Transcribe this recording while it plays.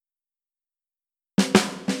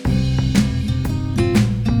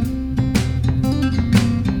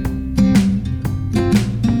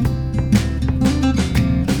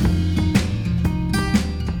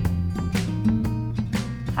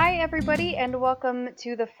and welcome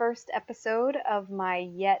to the first episode of my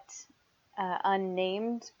yet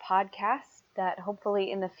unnamed podcast that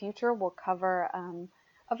hopefully in the future will cover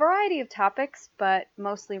a variety of topics, but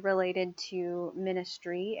mostly related to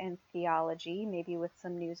ministry and theology, maybe with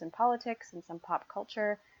some news and politics and some pop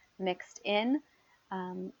culture mixed in.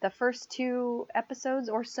 The first two episodes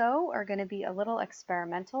or so are going to be a little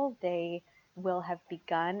experimental. They will have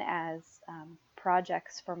begun as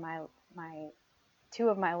projects for my two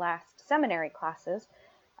of my last seminary classes.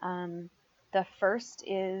 The first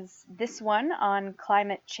is this one on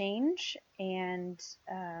climate change, and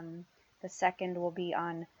the second will be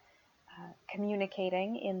on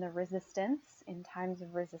communicating in the resistance, in times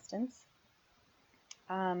of resistance.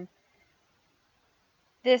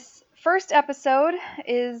 This first episode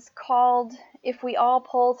is called If We All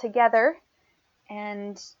Pull Together,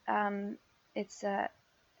 and it's an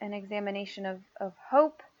examination of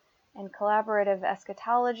hope and collaborative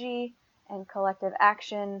eschatology and collective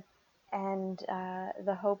action and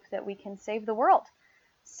the hope that we can save the world.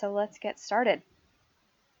 So let's get started.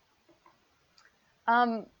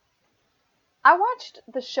 I watched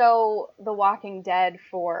the show The Walking Dead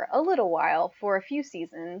for a little while, for a few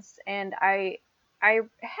seasons, and I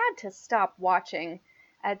had to stop watching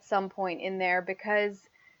at some point in there because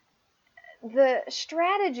the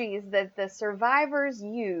strategies that the survivors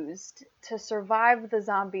used to survive the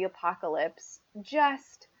zombie apocalypse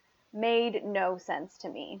just made no sense to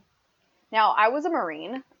me. Now, I was a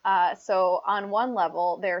Marine, so on one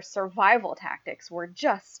level, their survival tactics were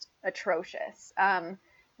just atrocious.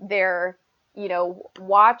 Their,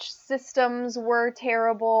 watch systems were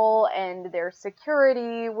terrible, and their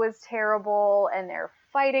security was terrible, and their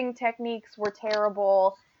fighting techniques were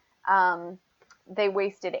terrible. They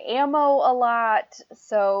wasted ammo a lot,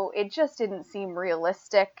 so it just didn't seem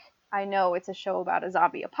realistic. I know it's a show about a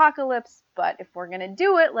zombie apocalypse, but if we're gonna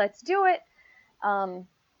do it, let's do it.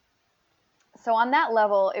 So on that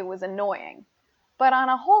level, it was annoying. But on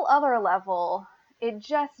a whole other level, it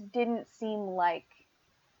just didn't seem like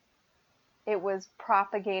it was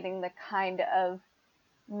propagating the kind of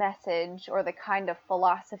message or the kind of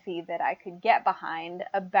philosophy that I could get behind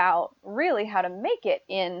about really how to make it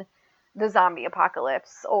in the zombie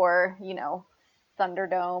apocalypse, or,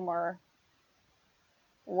 Thunderdome, or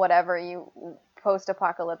whatever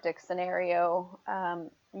post-apocalyptic scenario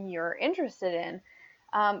you're interested in.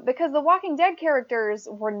 Because the Walking Dead characters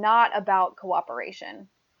were not about cooperation.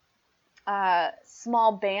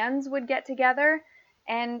 Small bands would get together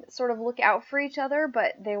and sort of look out for each other,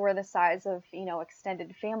 but they were the size of,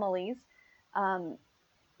 extended families.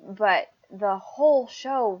 But the whole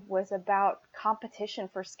show was about competition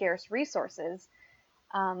for scarce resources.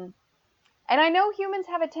 And I know humans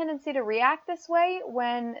have a tendency to react this way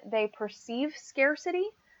when they perceive scarcity,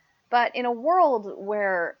 but in a world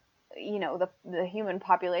where, the human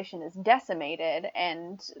population is decimated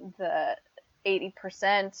and the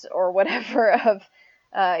 80% or whatever of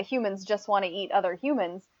humans just want to eat other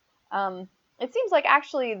humans, it seems like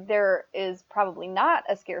actually there is probably not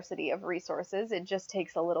a scarcity of resources. It just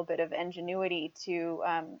takes a little bit of ingenuity to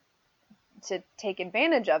take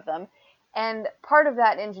advantage of them. And part of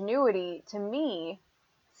that ingenuity, to me,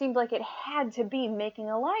 seemed like it had to be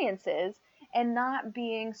making alliances and not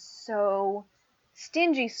being so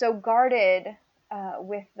stingy, so guarded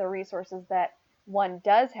with the resources that one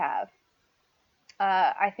does have.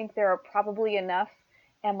 I think there are probably enough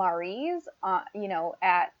MREs,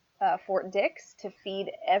 at Fort Dix to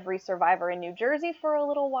feed every survivor in New Jersey for a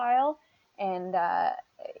little while. And,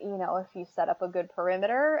 if you set up a good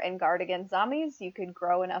perimeter and guard against zombies, you could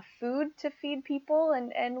grow enough food to feed people,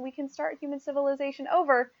 and we can start human civilization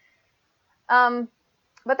over.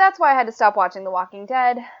 But that's why I had to stop watching The Walking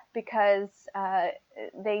Dead, because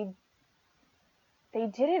they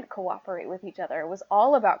didn't cooperate with each other. It was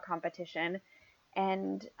all about competition,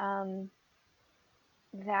 and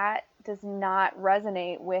that does not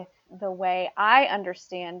resonate with the way I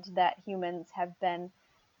understand that humans have been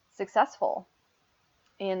successful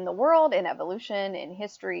in the world, in evolution, in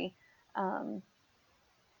history. Our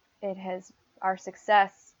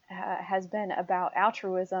success has been about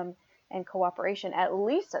altruism and cooperation at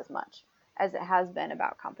least as much as it has been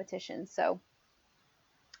about competition. So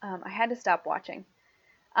I had to stop watching.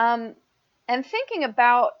 And thinking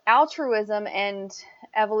about altruism and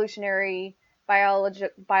evolutionary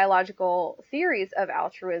biological theories of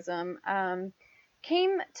altruism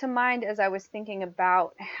came to mind as I was thinking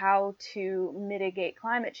about how to mitigate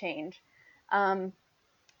climate change.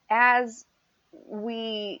 As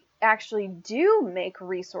we actually do make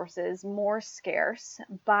resources more scarce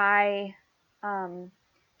by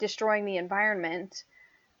destroying the environment,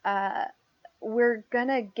 we're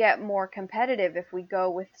gonna get more competitive if we go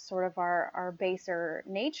with sort of our baser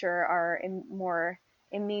nature, our more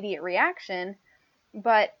immediate reaction,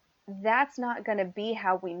 but that's not gonna be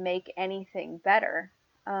how we make anything better.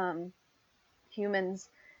 Humans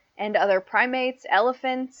and other primates,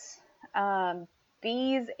 elephants,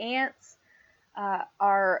 bees, ants,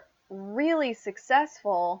 are really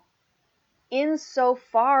successful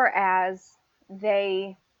insofar as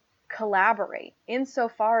they collaborate,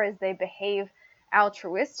 insofar as they behave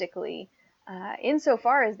altruistically,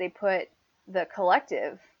 insofar as they put the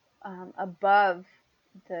collective above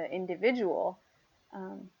the individual.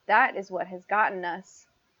 That is what has gotten us,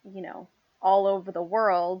 all over the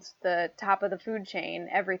world, the top of the food chain,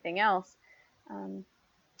 everything else. Um,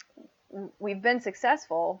 we've been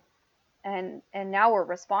successful, and now we're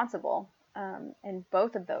responsible. And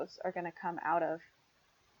both of those are going to come out of,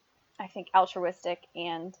 I think, altruistic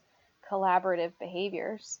and collaborative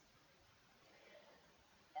behaviors.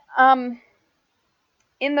 In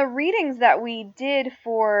the readings that we did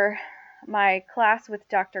for my class with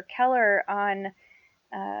Dr. Keller on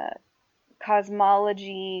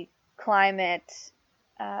cosmology, climate,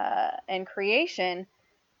 and creation,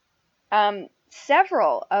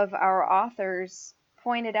 several of our authors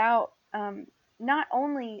pointed out not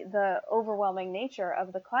only the overwhelming nature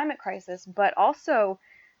of the climate crisis, but also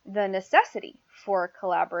the necessity for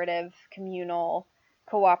collaborative, communal,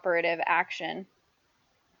 cooperative action.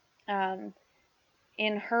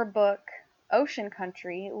 In her book, Ocean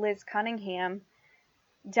Country, Liz Cunningham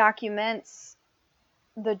documents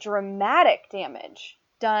the dramatic damage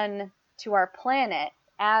done to our planet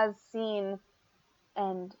as seen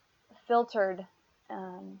and filtered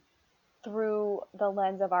through the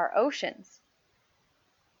lens of our oceans.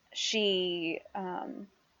 She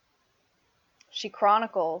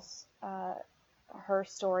chronicles her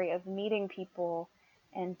story of meeting people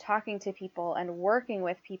and talking to people and working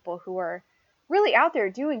with people who are really out there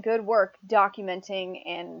doing good work, documenting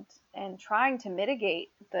and trying to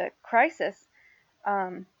mitigate the crisis.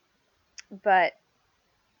 But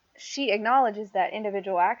she acknowledges that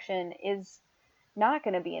individual action is not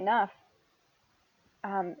going to be enough.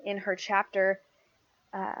 In her chapter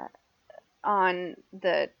on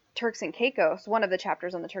the Turks and Caicos, one of the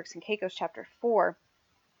chapters on the Turks and Caicos, chapter 4,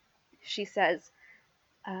 she says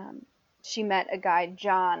she met a guy,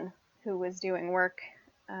 John, who was doing work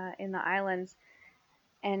in the islands.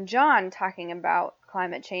 And John, talking about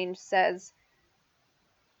climate change, says,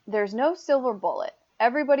 "There's no silver bullet.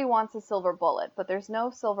 Everybody wants a silver bullet, but there's no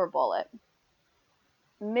silver bullet.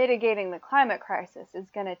 Mitigating the climate crisis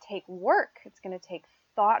is going to take work. It's going to take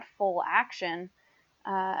thoughtful action.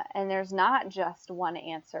 And there's not just one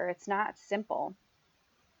answer. It's not simple.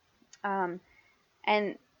 And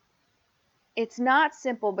it's not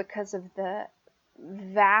simple because of the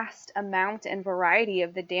vast amount and variety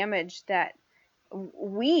of the damage that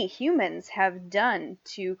we humans have done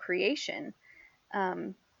to creation."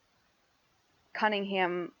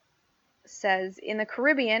 Cunningham says, in the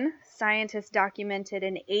Caribbean, scientists documented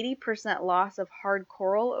an 80% loss of hard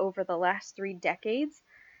coral over the last 3 decades.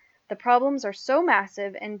 The problems are so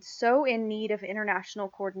massive and so in need of international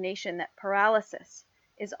coordination that paralysis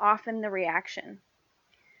is often the reaction.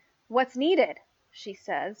 What's needed, she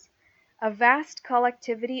says, a vast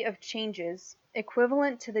collectivity of changes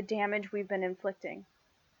equivalent to the damage we've been inflicting.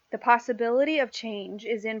 The possibility of change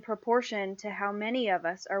is in proportion to how many of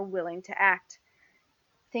us are willing to act.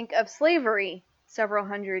 Think of slavery several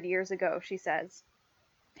hundred years ago, she says.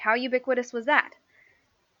 How ubiquitous was that?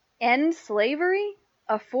 End slavery?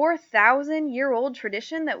 A 4,000-year-old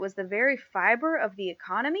tradition that was the very fiber of the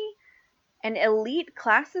economy? An elite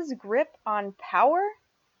class's grip on power?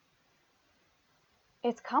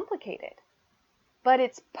 It's complicated, but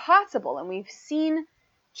it's possible, and we've seen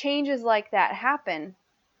changes like that happen.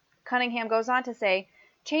 Cunningham goes on to say,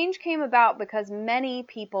 change came about because many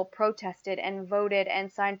people protested and voted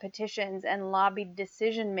and signed petitions and lobbied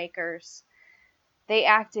decision makers. They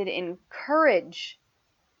acted in courage.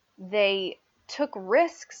 They took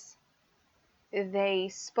risks. They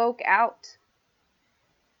spoke out.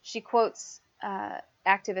 She quotes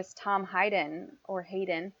activist Tom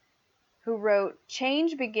Hayden, who wrote,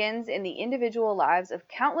 "Change begins in the individual lives of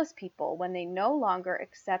countless people when they no longer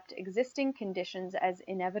accept existing conditions as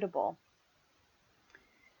inevitable."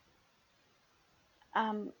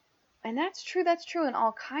 And that's true. That's true in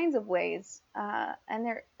all kinds of ways.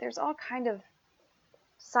 And there's all kind of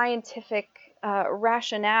scientific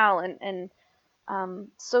rationale and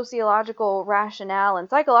sociological rationale and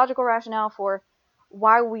psychological rationale for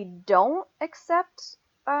why we don't accept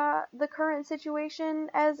the current situation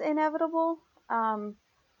as inevitable.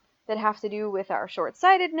 that have to do with our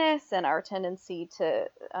short-sightedness and our tendency to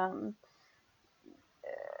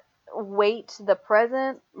weight the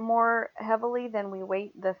present more heavily than we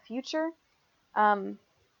weight the future.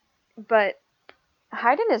 But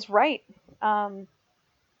Haydn is right.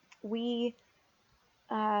 We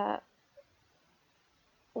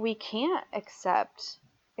can't accept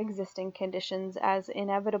existing conditions as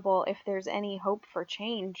inevitable if there's any hope for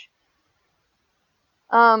change.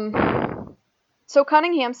 So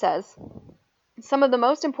Cunningham says, some of the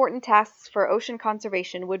most important tasks for ocean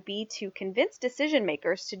conservation would be to convince decision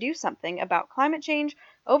makers to do something about climate change,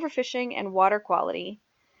 overfishing, and water quality.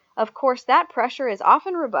 Of course, that pressure is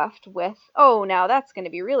often rebuffed with, oh, now that's going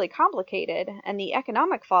to be really complicated, and the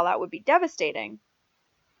economic fallout would be devastating.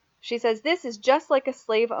 She says this is just like a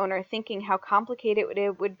slave owner thinking how complicated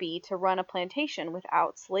it would be to run a plantation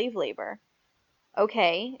without slave labor.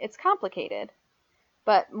 Okay, it's complicated.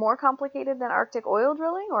 But more complicated than Arctic oil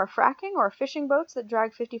drilling or fracking or fishing boats that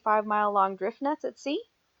drag 55-mile-long drift nets at sea?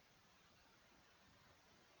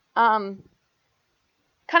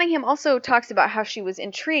 Cunningham also talks about how she was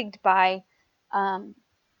intrigued by a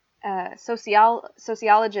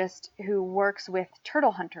sociologist who works with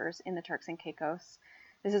turtle hunters in the Turks and Caicos.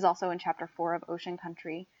 This is also in Chapter 4 of Ocean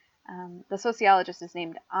Country. The sociologist is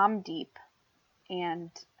named Amdeep, and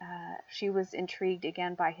she was intrigued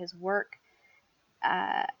again by his work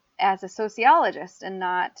as a sociologist and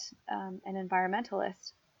not an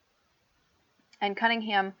environmentalist. And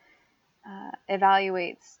Cunningham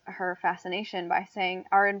evaluates her fascination by saying,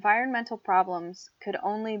 our environmental problems could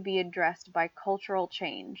only be addressed by cultural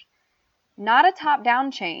change. Not a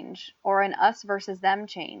top-down change or an us versus them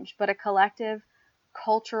change, but a collective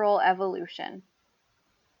cultural evolution.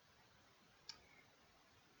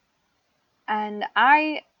 And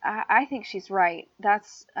I think she's right.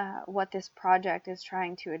 That's what this project is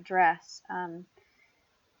trying to address.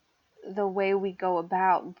 The way we go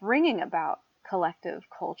about bringing about collective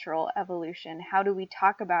cultural evolution. How do we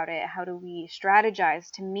talk about it? How do we strategize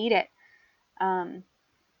to meet it? I'm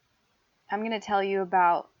going to tell you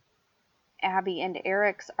about Abby and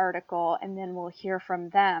Eric's article, and then we'll hear from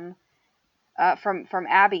them, from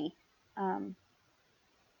Abby.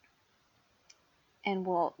 And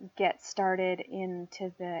we'll get started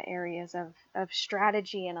into the areas of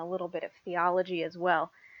strategy and a little bit of theology as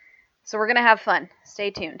well. So we're going to have fun.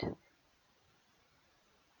 Stay tuned.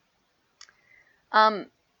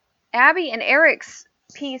 Abby and Eric's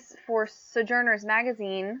piece for Sojourners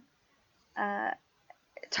Magazine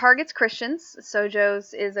targets Christians.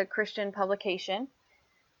 Sojo's is a Christian publication.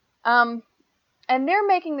 And they're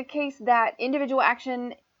making the case that individual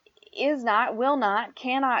action is not, will not,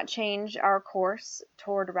 cannot change our course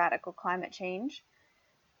toward radical climate change.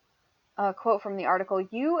 A quote from the article,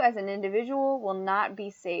 you as an individual will not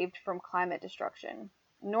be saved from climate destruction,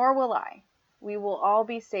 nor will I. We will all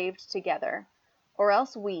be saved together, or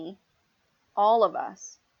else we, all of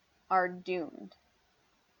us, are doomed.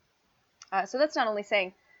 So that's not only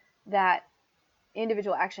saying that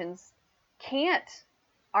individual actions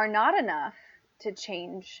are not enough to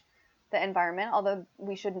change the environment, although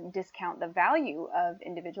we shouldn't discount the value of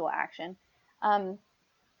individual action.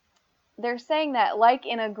 They're saying that, like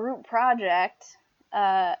in a group project,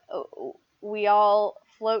 we all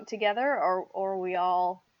float together or we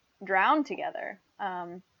all drown together.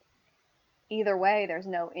 Either way, there's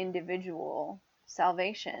no individual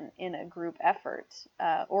salvation in a group effort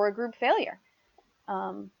or a group failure.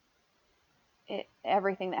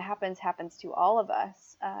 Everything that happens to all of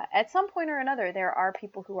us. At some point or another, there are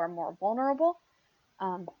people who are more vulnerable,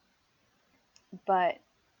 but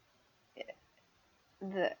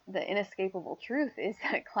the inescapable truth is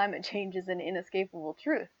that climate change is an inescapable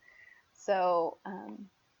truth. So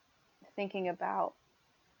thinking about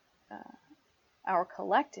our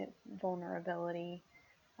collective vulnerability,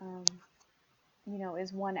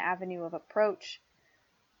 is one avenue of approach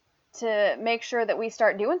to make sure that we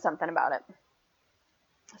start doing something about it.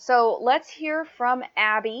 So let's hear from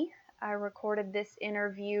Abby. I recorded this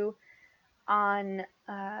interview on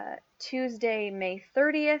Tuesday, May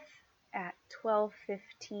 30th at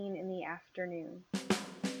 12:15 in the afternoon.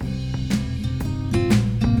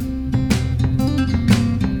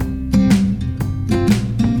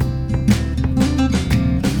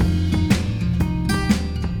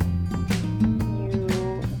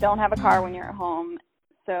 You don't have a car when you're at home,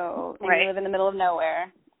 so and you live in the middle of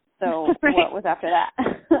nowhere. So what was after that?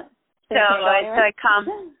 So I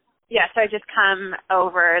just come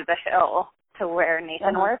over the hill to where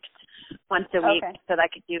Nathan worked once a week so that I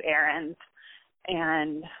could do errands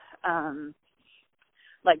and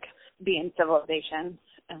be in civilization.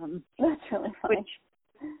 That's really funny. Which,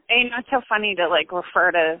 it's so funny to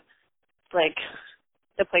refer to like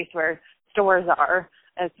the place where stores are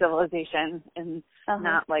as civilization, and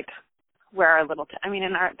not like where our little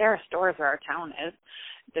there are stores where our town is.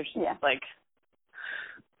 There's just like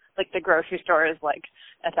the grocery store is like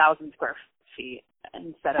 1,000 square feet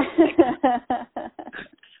instead of like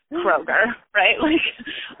Kroger, right? Like,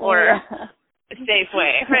 or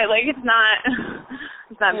Safeway, right? Like it's not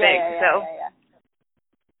big.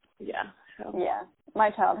 Yeah. My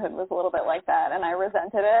childhood was a little bit like that, and I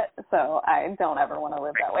resented it, so I don't ever want to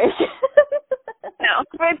live that way. No,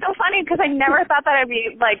 it's so funny because I never thought that I'd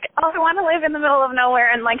be like, I want to live in the middle of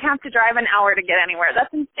nowhere and like have to drive an hour to get anywhere.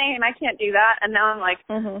 That's insane. I can't do that. And now I'm like,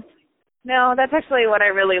 no, that's actually what I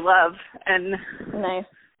really love, and nice.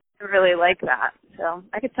 I really like that. So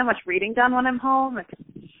I get so much reading done when I'm home. It's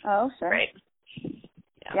great.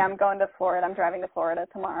 Yeah, I'm going to Florida. I'm driving to Florida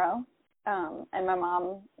tomorrow, and my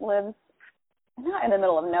mom lives not in the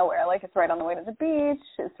middle of nowhere. Like, it's right on the way to the beach.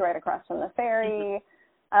 It's right across from the ferry.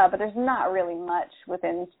 But there's not really much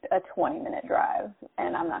within a 20-minute drive,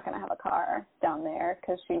 and I'm not going to have a car down there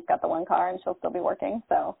because she's got the one car and she'll still be working.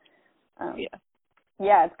 So,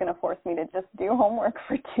 it's going to force me to just do homework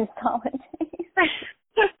for 2 solid days,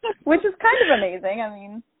 which is kind of amazing. I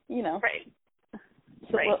mean,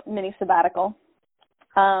 it's a little mini sabbatical.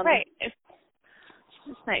 It's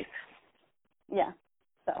nice. Yeah.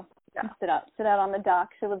 So sit out on the dock.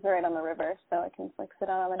 She lives right on the river, so I can like sit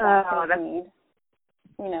out on the dock and read.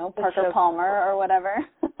 Parker Palmer or whatever.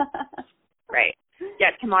 Right.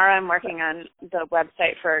 Yeah, tomorrow I'm working on the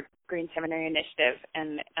website for Green Seminary Initiative,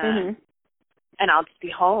 and I'll just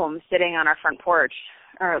be home sitting on our front porch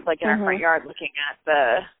or like in our front yard looking at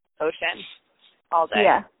the ocean all day.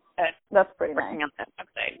 Yeah, that's pretty nice. Working on that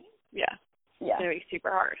website. Yeah. Yeah. It's going to be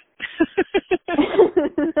super hard.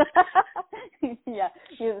 Yeah,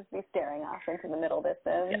 you just be staring off into the middle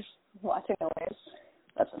distance, watching the waves.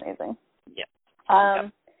 That's amazing. Yeah.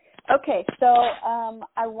 Okay, so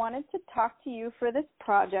I wanted to talk to you for this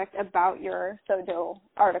project about your Sojo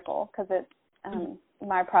article, because it's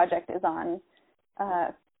my project is on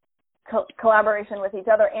collaboration with each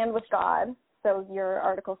other and with God. So your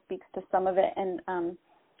article speaks to some of it, and I'm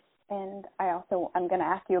going to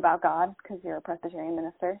ask you about God because you're a Presbyterian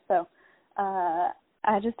minister. So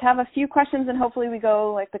I just have a few questions, and hopefully we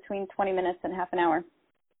go like between 20 minutes and half an hour.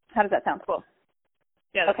 How does that sound? Cool.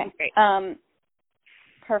 Yeah, that sounds great.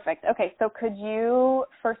 Perfect. Okay, so could you,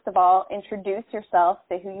 first of all, introduce yourself,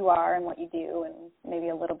 say who you are and what you do, and maybe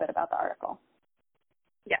a little bit about the article?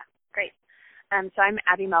 Yeah, great. So I'm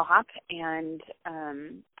Abby Mohaupt, and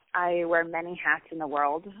I wear many hats in the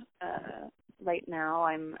world. Right now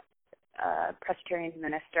I'm a Presbyterian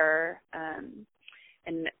minister, and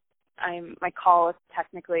my call is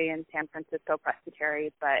technically in San Francisco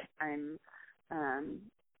Presbytery, but I'm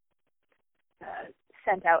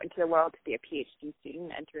sent out into the world to be a PhD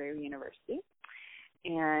student at Drew University.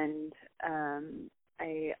 And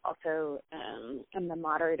I also am the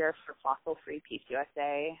moderator for Fossil Free Peace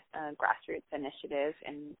USA, a grassroots initiative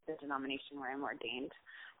in the denomination where I'm ordained,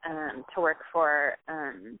 to work for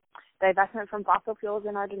divestment from fossil fuels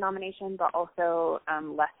in our denomination, but also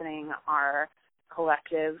lessening our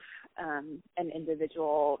collective and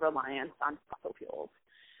individual reliance on fossil fuels.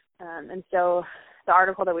 And so the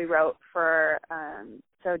article that we wrote for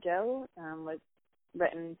Sojo was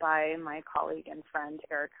written by my colleague and friend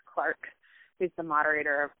Eric Clark, who's the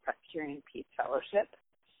moderator of Presbyterian Peace Fellowship,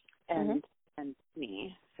 and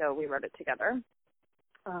me. So we wrote it together.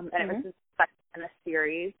 And it was in a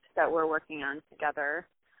series that we're working on together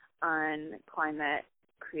on climate,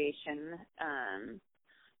 creation,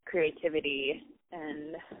 creativity,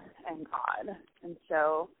 and God. And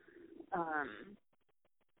so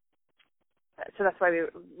so that's why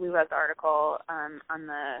we wrote the article on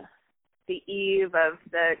the eve of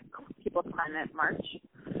the People's Climate March,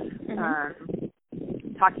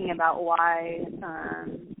 talking about why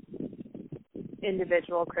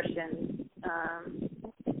individual Christians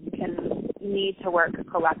can need to work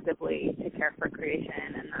collectively to care for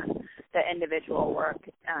creation, and the individual work,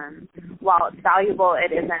 while it's valuable,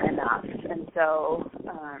 it isn't enough. And so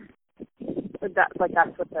that's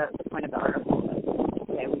what the point of the article is.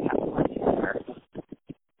 Today we have to work together.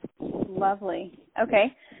 Lovely.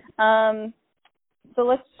 Okay. So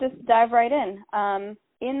let's just dive right in.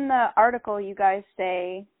 In the article, you guys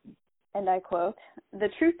say, and I quote, "The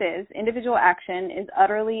truth is, individual action is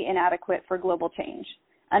utterly inadequate for global change.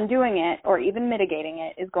 Undoing it, or even mitigating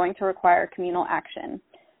it, is going to require communal action."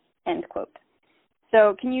 End quote.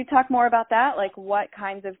 So can you talk more about that? Like, what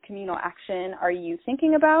kinds of communal action are you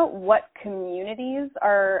thinking about? What communities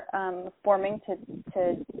are forming to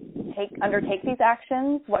undertake these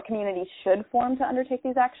actions? What communities should form to undertake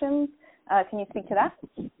these actions? Can you speak to that?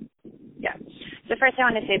 Yeah. So first I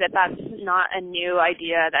want to say that that's not a new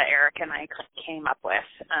idea that Eric and I came up with.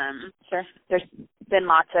 Sure. There's been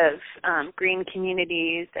lots of green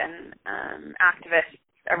communities and activists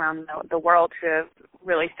around the world who have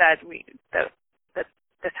really said that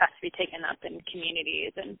this has to be taken up in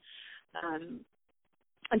communities. And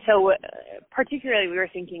so particularly we were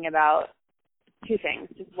thinking about two things.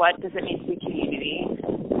 What does it mean to be community?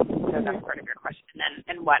 So that's part of your question.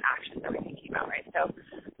 And what actions are we thinking about, right? So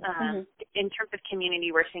in terms of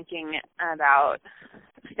community, we're thinking about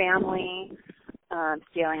family,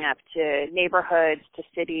 scaling up to neighborhoods, to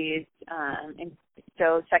cities, and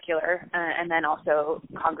so secular, and then also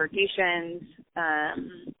congregations,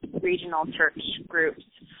 regional church groups,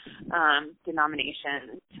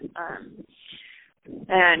 denominations,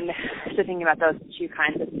 and so thinking about those two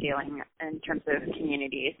kinds of scaling in terms of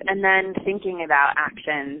communities, and then thinking about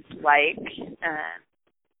actions like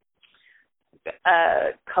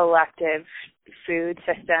collective food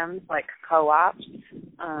systems like co-ops,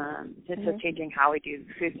 so changing how we do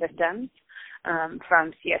food systems,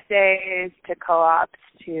 from CSAs to co-ops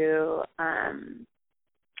to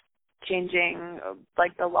changing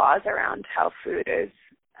like the laws around how food is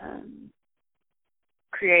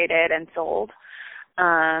created and sold.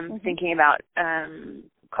 Thinking about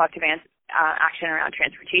collective action around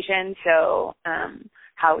transportation, so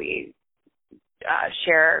how we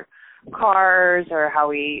share cars, or how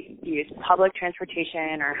we use public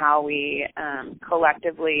transportation, or how we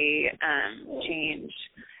collectively change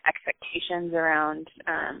expectations around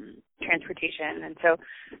transportation. And so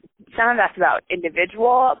some of that's about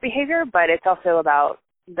individual behavior, but it's also about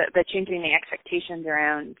the changing the expectations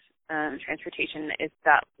around transportation is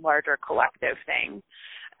that larger collective thing.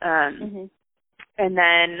 And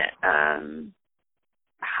then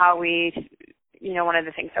how we, one of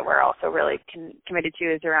the things that we're also really committed to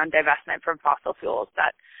is around divestment from fossil fuels,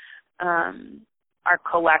 that our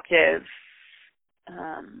collective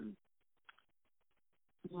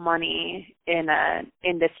money in an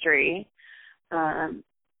industry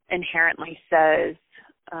inherently says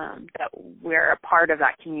that we're a part of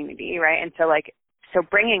that community, right? And so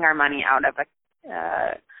bringing our money out of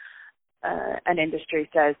an industry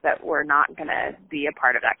says that we're not going to be a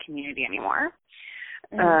part of that community anymore.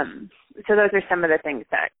 So those are some of the things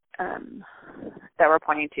that we're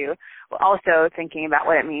pointing to. We're also thinking about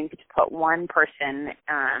what it means to put one person,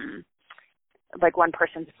 one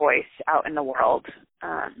person's voice out in the world,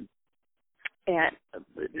 and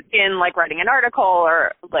in writing an article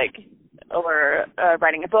or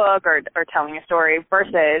writing a book or telling a story,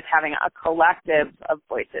 versus having a collective of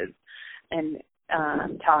voices and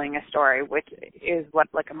telling a story, which is what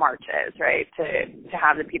a march is, right? To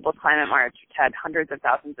have the People's Climate March, which had hundreds of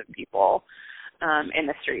thousands of people in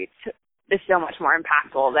the streets, is so much more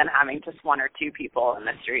impactful than having just one or two people in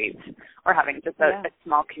the streets, or having just a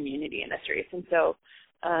small community in the streets. And so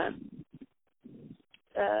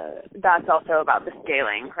that's also about the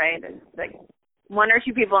scaling, right? It's one or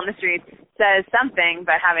two people in the streets says something,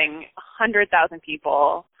 but having 100,000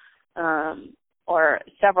 people or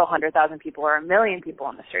several 100,000 people or 1 million people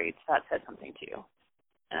in the streets, that says something too,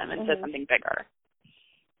 and says something bigger.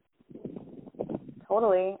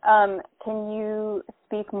 Totally. Can you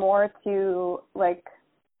speak more to, I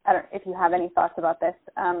don't know if you have any thoughts about this,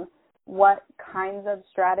 what kinds of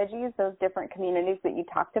strategies those different communities that you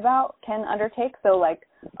talked about can undertake? So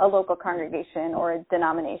a local congregation or a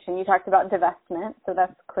denomination. You talked about divestment, so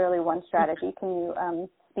that's clearly one strategy. Can you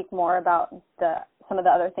speak more about some of the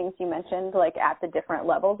other things you mentioned, at the different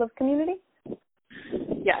levels of community?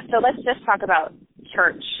 Yeah, so let's just talk about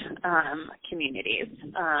church communities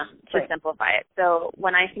to simplify it. So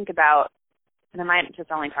when I think about, and I might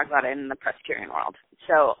just only talk about it in the Presbyterian world.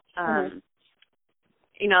 So,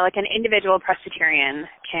 an individual Presbyterian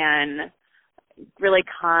can really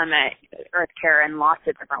come at Earth Care in lots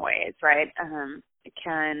of different ways, right? It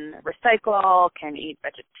can recycle, can eat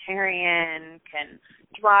vegetarian, can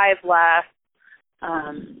drive less,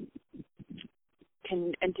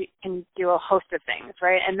 can do a host of things,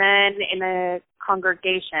 right? And then in a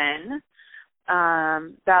congregation,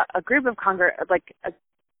 that a group of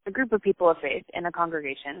a group of people of faith in a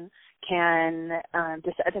congregation can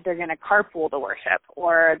decide that they're going to carpool to worship,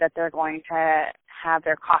 or that they're going to have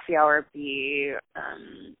their coffee hour be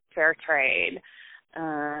fair trade,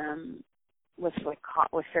 with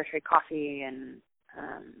fair trade coffee and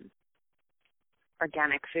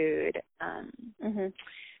organic food.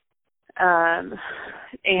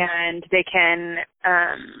 And they can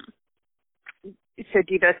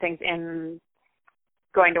do those things in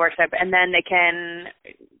going to worship, and then they can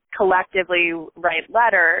collectively write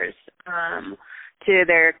letters to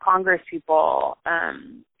their Congress people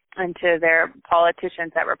and to their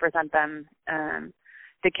politicians that represent them.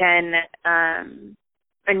 They can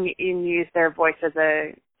and use their voice as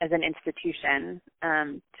an institution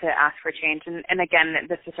to ask for change. And again,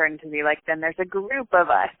 this is starting to be like, then there's a group of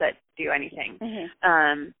us that do anything.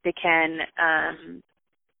 Mm-hmm. They can,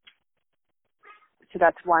 so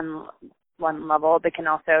that's one level. They can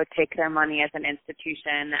also take their money as an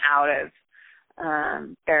institution out of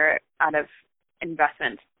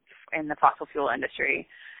investments in the fossil fuel industry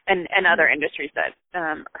and other industries that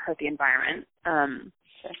hurt the environment.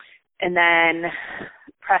 Sure. And then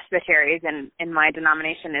presbyteries in my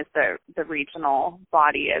denomination is the regional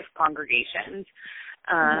body of congregations,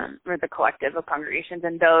 or the collective of congregations,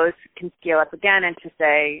 and those can scale up again and to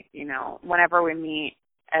say, whenever we meet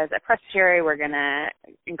as a presbytery, we're going to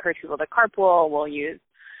encourage people to carpool. We'll use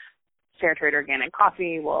fair trade organic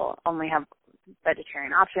coffee. We'll only have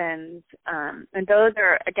vegetarian options. And those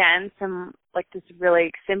are, again, some just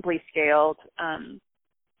really simply scaled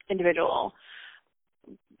individual.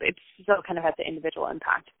 It still kind of has the individual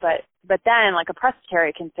impact. But then, a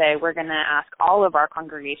presbytery can say, we're going to ask all of our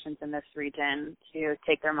congregations in this region to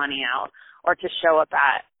take their money out or to show up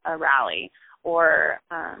at a rally or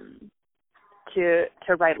to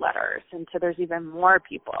write letters. And so there's even more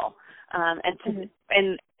people. And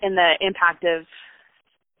the impact of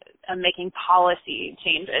making policy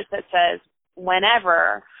changes that says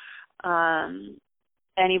whenever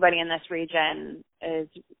anybody in this region is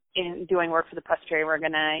doing work for the presbytery, we're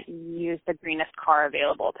going to use the greenest car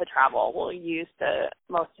available to travel. We'll use the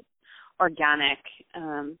most organic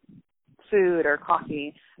food or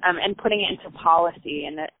coffee, and putting it into policy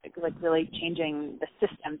and really changing the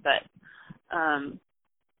systems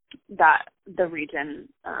that the region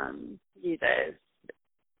uses.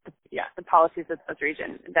 The policies that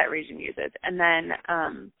that region uses, and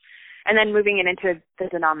then moving it into the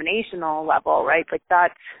denominational level, right?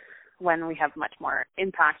 That's when we have much more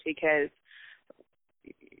impact because,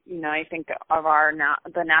 I think of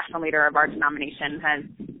the national leader of our denomination has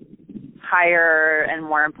higher and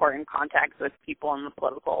more important contacts with people in the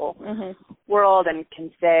political world and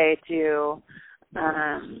can say to,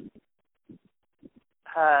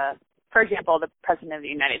 for example, the President of the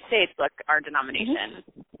United States, look, our denomination,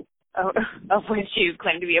 of which you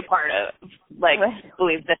claim to be a part of,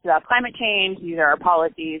 believes this about climate change. These are our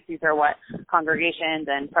policies. These are what congregations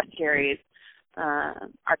and presbyteries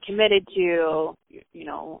are committed to.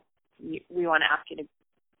 We want to ask you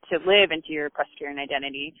to live into your Presbyterian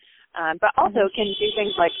identity, but also can do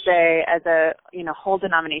things like say, as a whole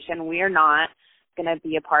denomination, we are not going to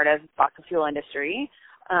be a part of the fossil fuel industry.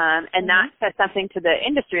 And that says something to the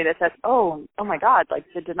industry that says, oh my God,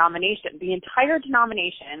 the denomination, the entire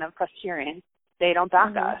denomination of Presbyterians, they don't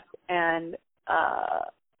back us. And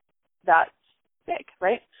that's big,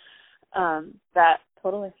 right? That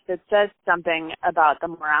totally. It says something about the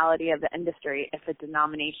morality of the industry if a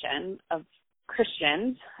denomination of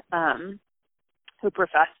Christians who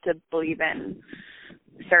profess to believe in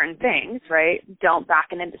certain things, right, don't back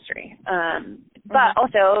an industry. But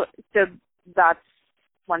also, so that's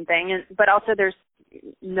one thing, but also there's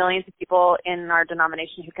millions of people in our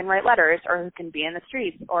denomination who can write letters or who can be in the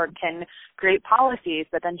streets or can create policies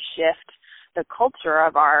that then shift the culture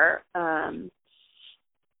of our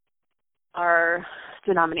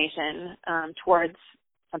denomination towards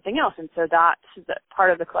something else. And so that's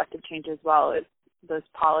part of the collective change as well, is those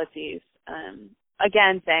policies.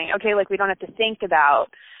 Again, saying, okay, we don't have to think about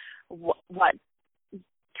what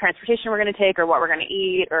transportation we're going to take or what we're going to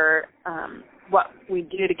eat or what we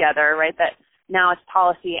do together, right? That now it's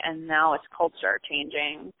policy and now it's culture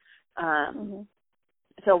changing.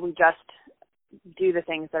 So we just do the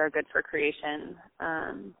things that are good for creation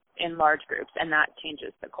in large groups, and that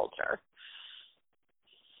changes the culture.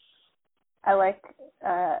 I like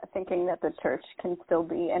thinking that the church can still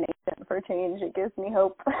be an agent for change. It gives me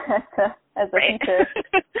hope as a future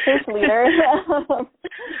church leader.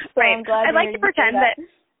 So I'm glad I like to pretend that.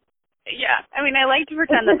 Yeah, I like to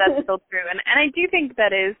pretend that that's still true, and I do think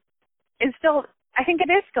that is still. I think it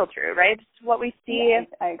is still true, right? It's what we see. Yeah,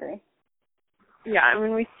 I agree. Yeah,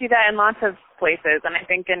 we see that in lots of places, and I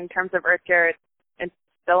think in terms of Earth Care, it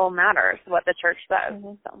still matters what the church says.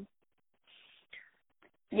 So.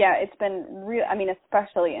 Yeah, it's been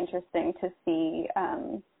especially interesting to see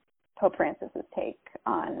Pope Francis's take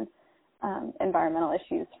on environmental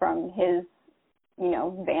issues from his,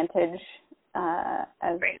 vantage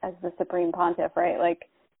as the Supreme Pontiff, right?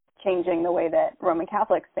 Changing the way that Roman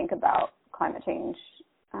Catholics think about climate change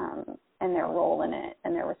and their role in it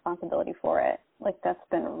and their responsibility for it. That's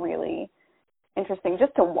been really interesting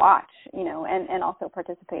just to watch, and also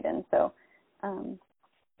participate in. So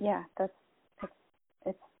Yeah,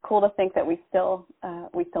 it's cool to think that we still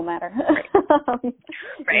matter.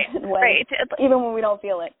 Right. Even when we don't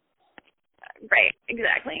feel it. Right,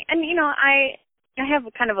 exactly. And, I have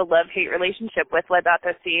kind of a love-hate relationship with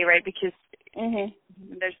Laudato Si', right, because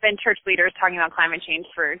there's been church leaders talking about climate change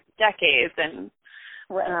for decades, and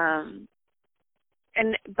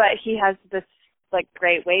but he has this,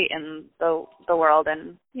 great weight in the world,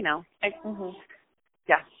 and, yeah.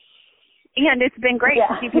 And it's been great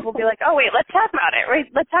to see people be like, oh, wait, let's talk about it, right?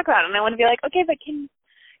 Let's talk about it. And I want to be like, okay, but can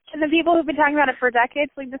the people who've been talking about it for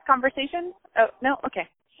decades leave this conversation? Oh, no? Okay.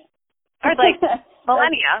 Or,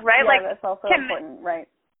 millennia, right? Yeah, that's also important, right?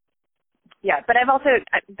 Yeah, but I've also,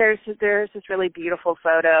 there's this really beautiful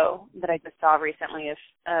photo that I just saw recently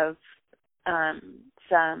of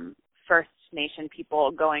some First Nation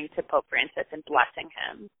people going to Pope Francis and blessing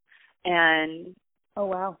him. And oh,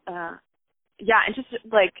 wow. Yeah, and just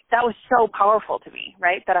that was so powerful to me,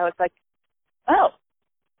 right? That I was like, oh,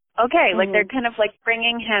 okay, they're kind of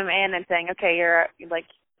bringing him in and saying, okay, you're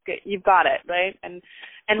good, you've got it, right? And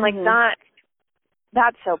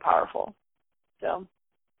that's so powerful. So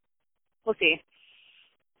we'll see.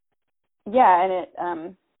 Yeah, and it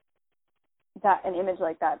that an image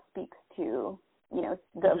like that speaks to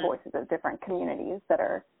the voices of different communities that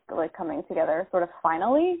are coming together, sort of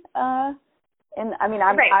finally. And I mean,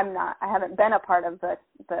 I haven't been a part of the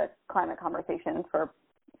climate conversation for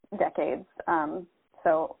decades,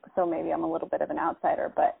 so maybe I'm a little bit of an outsider,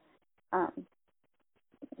 but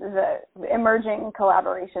the emerging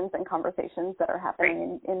collaborations and conversations that are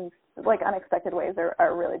happening in unexpected ways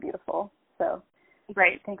are really beautiful. So,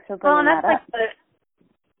 thanks for bringing that up.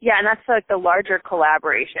 And that's the larger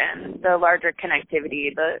collaboration, the larger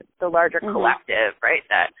connectivity, the larger collective, right?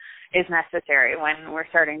 That is necessary when we're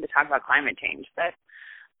starting to talk about climate change. That,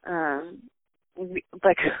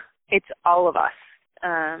 it's all of us,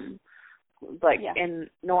 in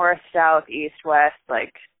north, south, east, west,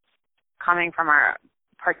 coming from our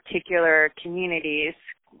particular communities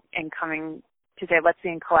and coming to say, let's be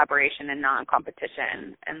in collaboration and not in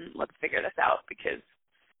competition, and let's figure this out, because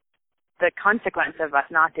the consequence of us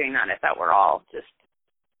not doing that is that we're all just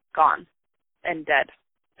gone and dead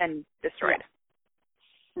and destroyed. Yeah.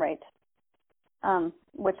 Right.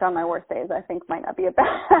 Which on my worst days I think might not be a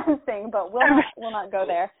bad thing, but we'll not go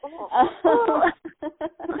there.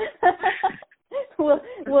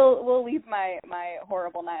 We'll leave my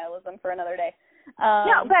horrible nihilism for another day.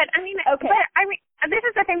 No, but I mean, this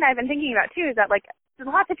is the thing that I've been thinking about too, is that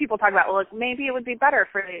lots of people talk about, maybe it would be better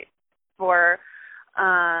for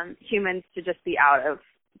humans to just be out of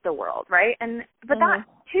the world, right? But that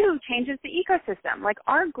too changes the ecosystem.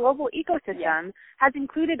 Our global ecosystem has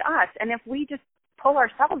included us, and if we just pull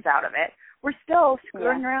ourselves out of it, we're still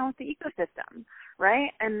screwing around with the ecosystem,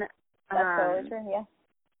 right? And that's totally true. Yeah.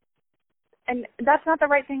 And that's not the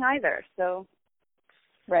right thing either. So.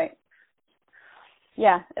 Right.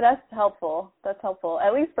 Yeah, that's helpful. That's helpful,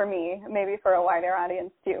 at least for me. Maybe for a wider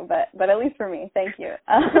audience too, but at least for me. Thank you.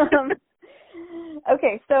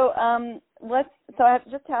 Okay, so I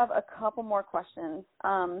just have a couple more questions.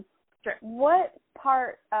 Sure. What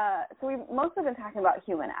part? So we've mostly been talking about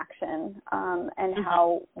human action and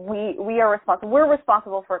how we are responsible. We're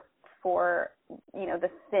responsible for the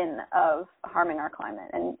sin of harming our climate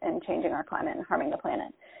and changing our climate and harming the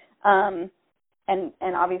planet. And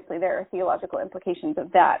obviously there are theological implications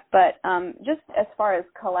of that. But just as far as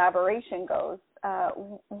collaboration goes,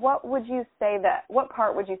 what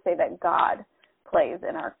part would you say that God plays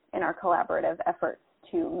in our collaborative efforts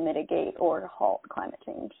to mitigate or halt climate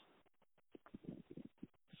change?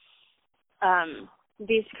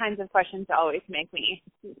 These kinds of questions always make me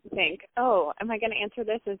think, oh, am I going to answer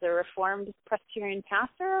this as a Reformed Presbyterian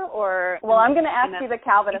pastor, or? Well, I'm going to ask you the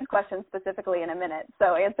Calvinist question specifically in a minute,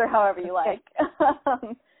 so answer however you like.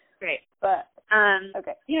 Great. But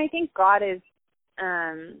okay. I think God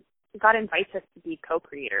invites us to be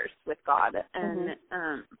co-creators with God, and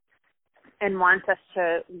wants us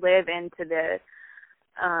to live into the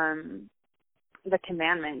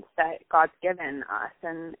commandments that God's given us.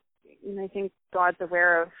 And I think God's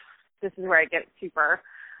aware of, this is where I get super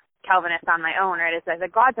Calvinist on my own, right? Is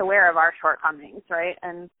that God's aware of our shortcomings, right?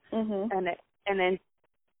 And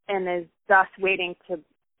is thus waiting to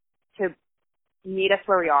meet us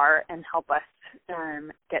where we are and help us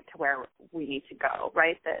get to where we need to go,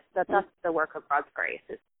 right? That's the work of God's grace,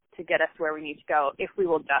 is to get us where we need to go if we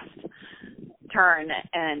will just turn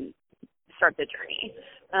and start the journey.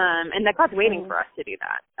 And that God's waiting for us to do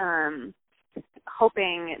that.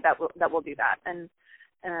 Hoping that we'll do that, and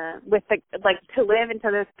with to live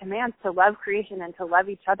into those commands, to love creation and to love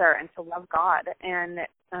each other and to love God, and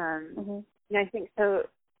I think so.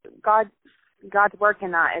 God's work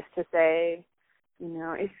in that is to say,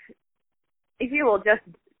 if you will just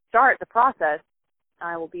start the process,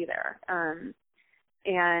 I will be there.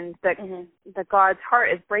 And that God's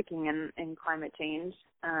heart is breaking in climate change.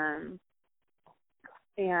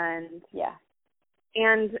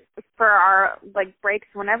 And for our breaks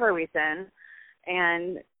whenever we sin,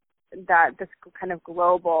 and that this kind of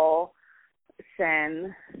global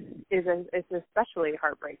sin is especially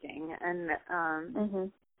heartbreaking. And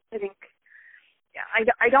I think,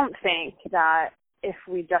 I don't think that if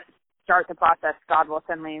we just start the process, God will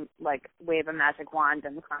suddenly wave a magic wand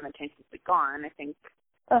and the climate change will be gone. I think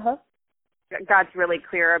God's really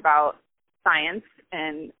clear about science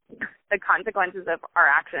and the consequences of our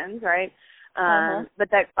actions, right? But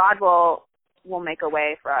that God will make a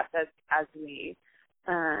way for us as we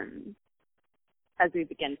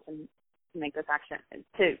begin to make this action,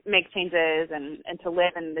 to make changes and to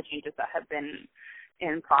live in the changes that have been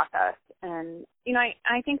in process. And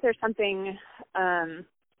I think there's something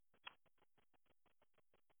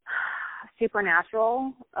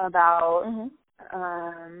supernatural about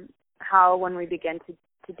how when we begin to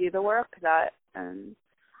do the work that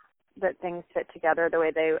things fit together the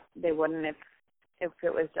way they wouldn't if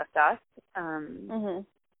it was just us. And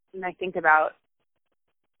I think about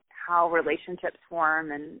how relationships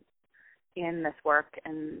form and in this work,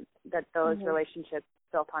 and that those relationships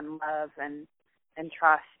built on love and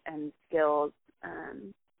trust and skills,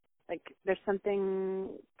 there's something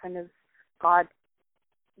kind of God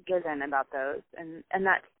given about those, and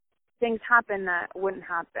that things happen that wouldn't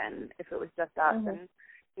happen if it was just us.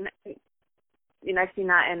 And I've seen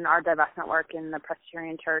that in our divestment work in the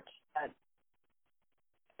Presbyterian Church,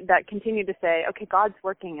 that continue to say, okay, God's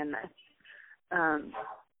working in this.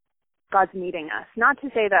 God's meeting us. Not to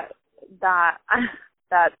say that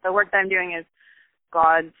the work that I'm doing is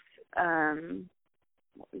God's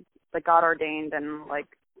God ordained, and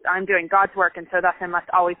I'm doing God's work, and so thus I must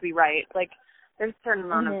always be right. There's a certain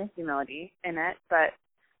amount of humility in it, but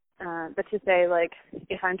to say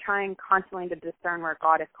if I'm trying constantly to discern where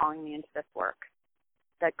God is calling me into this work,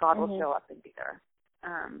 that God will show up and be there,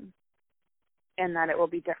 and that it will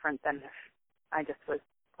be different than if I just was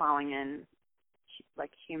plowing in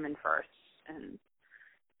human first. And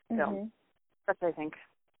so that's, I think,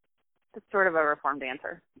 that's sort of a Reformed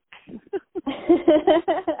answer.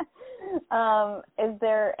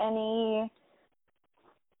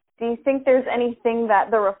 Do you think there's anything that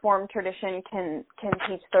the Reformed tradition can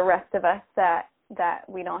teach the rest of us that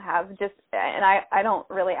we don't have? And I don't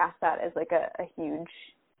really ask that as a huge,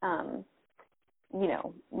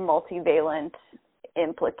 multivalent,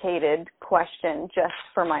 implicated question just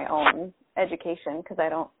for my own education, because I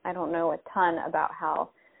don't know a ton about how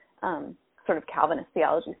sort of Calvinist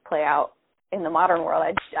theologies play out in the modern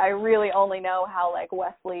world. I really only know how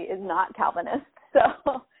Wesley is not Calvinist.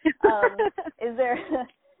 So is there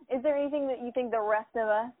anything that you think the rest of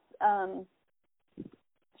us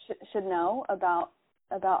should know about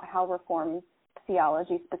how Reformed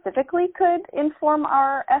theology specifically could inform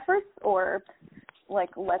our efforts, or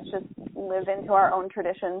let's just live into our own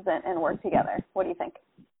traditions and work together? What do you think?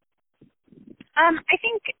 I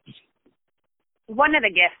think one of the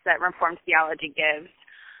gifts that Reformed theology gives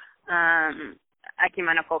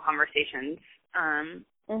ecumenical conversations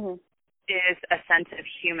is a sense of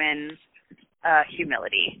human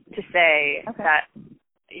humility, to say that,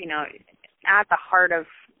 at the heart of,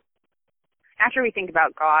 after we think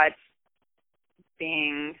about God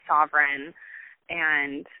being sovereign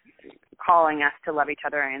and calling us to love each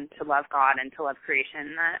other and to love God and to love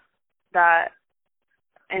creation,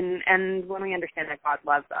 and when we understand that God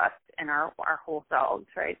loves us and our whole selves,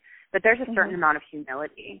 right, that there's a certain amount of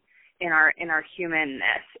humility in our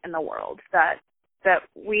humanness in the world, that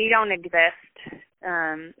we don't exist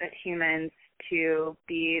as humans to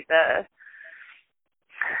be the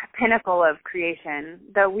pinnacle of creation,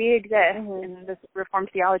 that we exist, and this Reformed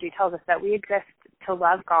theology tells us that we exist to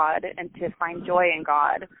love God and to find joy in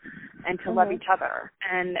God and to love each other,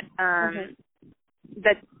 and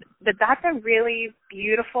that's a really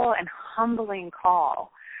beautiful and humbling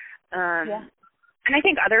call. And I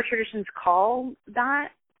think other traditions call that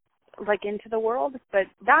into the world, but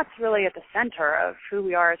that's really at the center of who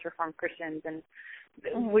we are as Reformed Christians. And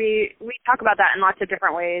we talk about that in lots of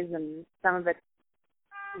different ways, and some of it's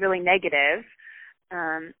really negative,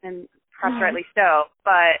 and perhaps rightly so.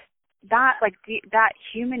 But that that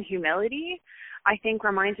human humility, I think,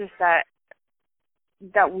 reminds us that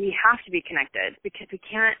we have to be connected, because we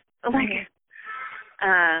can't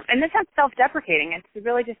and this sounds self-deprecating. It's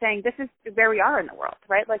really just saying this is where we are in the world,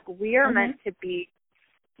 right? We are meant to be.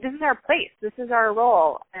 This is our place. This is our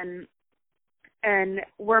role, and and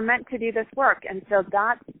we're meant to do this work, and so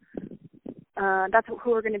that's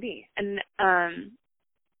who we're going to be. And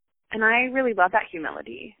I really love that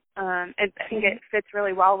humility. I think it fits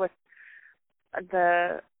really well with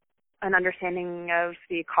an understanding of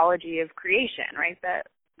the ecology of creation, right? That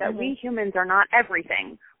we humans are not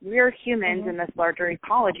everything. We're humans in this larger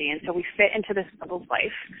ecology, and so we fit into this world's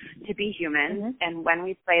life to be human. And when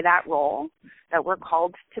we play that role that we're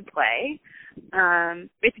called to play,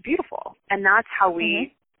 it's beautiful. And that's how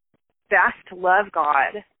we best love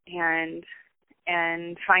God and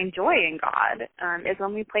find joy in God, is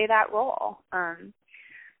when we play that role.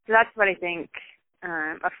 So that's what I think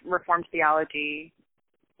of Reformed theology.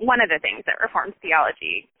 One of the things that Reformed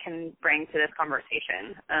theology can bring to this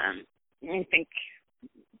conversation. I think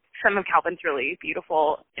some of Calvin's really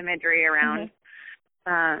beautiful imagery around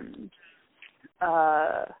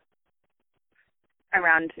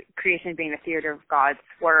around creation being the theater of God's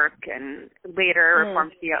work, and later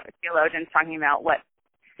Reformed theologians talking about what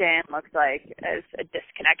sin looks like as a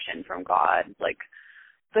disconnection from God. Like,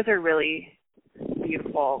 those are really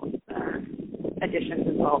beautiful additions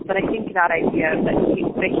as well. But I think that idea of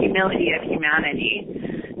the humility of humanity,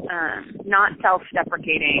 not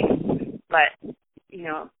self-deprecating, but,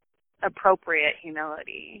 appropriate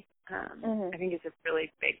humility, I think is a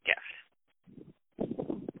really big gift.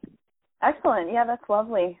 Excellent. Yeah, that's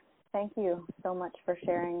lovely. Thank you so much for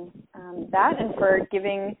sharing that, and for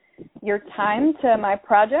giving your time to my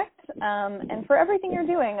project, and for everything you're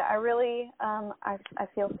doing. I really, I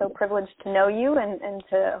feel so privileged to know you, and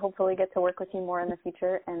to hopefully get to work with you more in the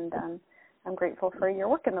future, and I'm grateful for your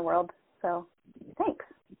work in the world. So thanks.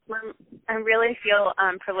 I really feel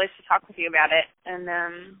privileged to talk with you about it, and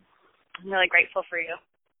I'm really grateful for you.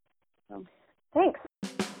 So. Thanks.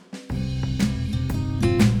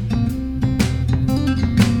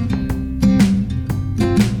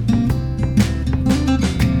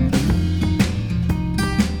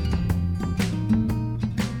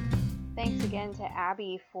 Thanks again to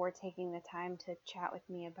Abby for taking the time to chat with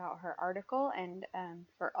me about her article, and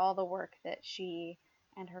for all the work that she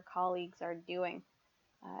and her colleagues are doing.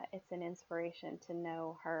 It's an inspiration to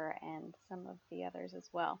know her and some of the others as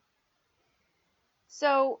well.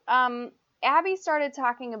 So Abby started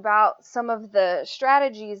talking about some of the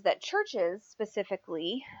strategies that churches,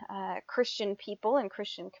 specifically Christian people and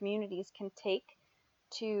Christian communities, can take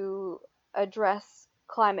to address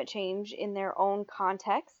climate change in their own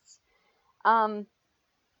contexts.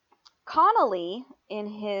 Connolly, in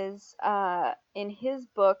his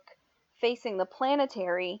book Facing the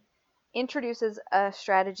Planetary, introduces a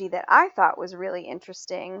strategy that I thought was really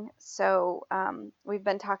interesting. So we've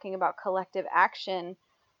been talking about collective action.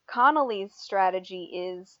 Connolly's strategy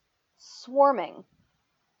is swarming,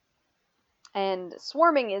 and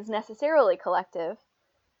swarming is necessarily collective,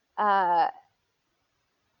 and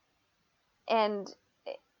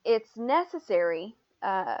it's necessary,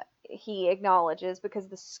 he acknowledges, because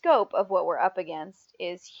the scope of what we're up against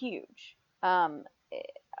is huge,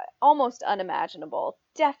 almost unimaginable,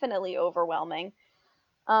 definitely overwhelming.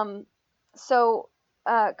 So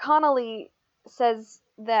Connolly says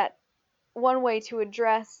that one way to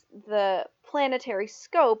address the planetary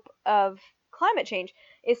scope of climate change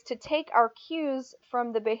is to take our cues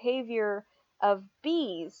from the behavior of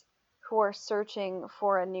bees who are searching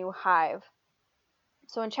for a new hive.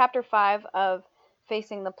 So in chapter 5 of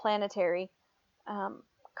Facing the Planetary,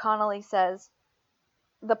 Connolly says,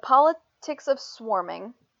 "The politics of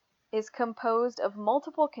swarming is composed of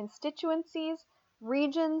multiple constituencies,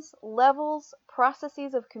 regions, levels,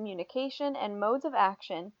 processes of communication, and modes of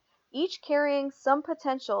action, each carrying some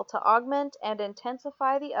potential to augment and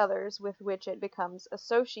intensify the others with which it becomes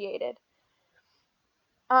associated."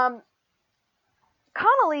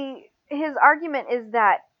 Connolly, his argument is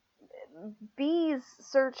that bees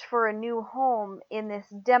search for a new home in this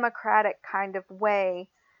democratic kind of way,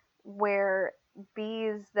 where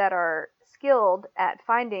bees that are skilled at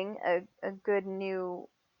finding a good new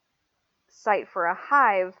site for a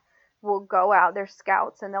hive will go out, they're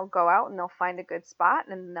scouts, and they'll go out and they'll find a good spot,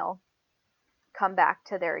 and they'll come back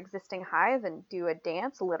to their existing hive and do a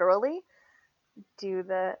dance, literally do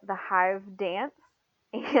the hive dance,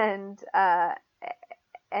 and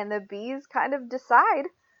the bees kind of decide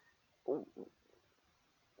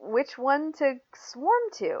which one to swarm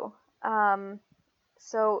to.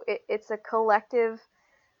 So it's a collective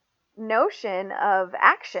notion of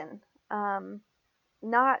action,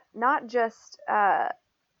 not just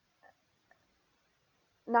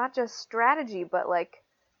strategy, but like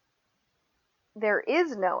there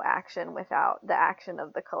is no action without the action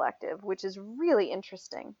of the collective, which is really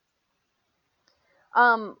interesting.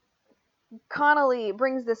 Connolly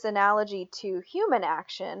brings this analogy to human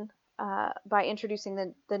action by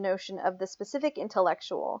introducing the notion of the specific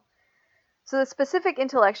intellectual. So the specific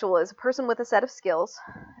intellectual is a person with a set of skills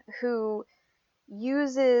who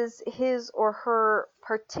uses his or her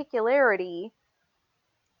particularity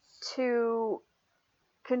to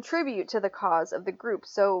contribute to the cause of the group.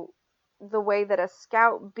 So the way that a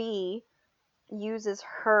scout bee uses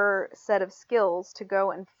her set of skills to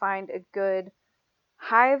go and find a good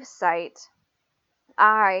hive site,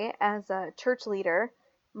 I, as a church leader,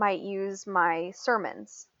 might use my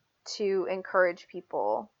sermons to encourage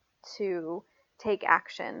people to take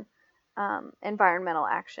action, environmental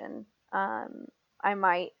action. I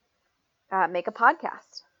might make a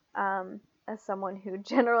podcast as someone who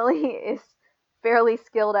generally is fairly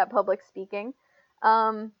skilled at public speaking.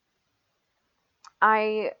 I,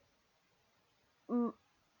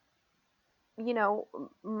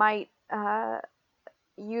 might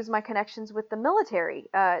use my connections with the military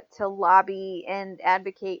to lobby and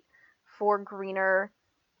advocate for greener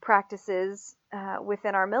practices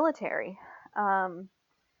within our military.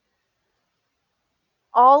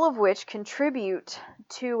 All of which contribute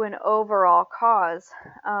to an overall cause.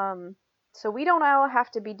 So we don't all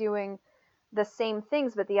have to be doing the same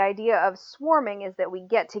things, but the idea of swarming is that we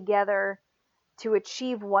get together to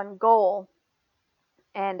achieve one goal,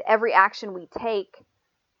 and every action we take,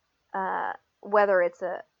 whether it's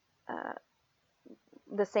the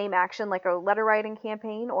same action like a letter writing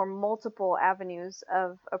campaign or multiple avenues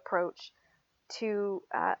of approach to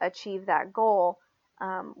achieve that goal,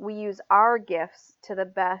 we use our gifts to the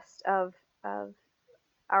best of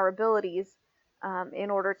our abilities in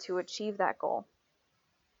order to achieve that goal.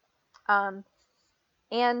 And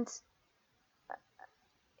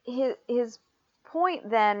his point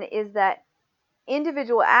then is that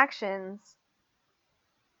individual actions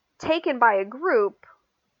taken by a group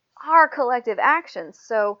are collective actions.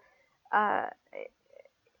 So,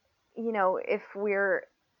 if we're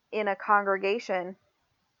in a congregation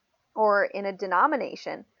or in a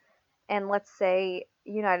denomination, and let's say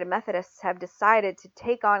United Methodists have decided to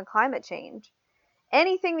take on climate change,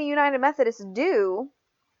 anything the United Methodists do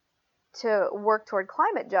to work toward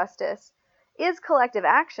climate justice is collective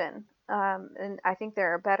action. And I think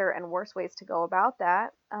there are better and worse ways to go about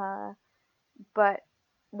that. But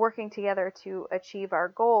working together to achieve our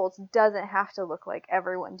goals doesn't have to look like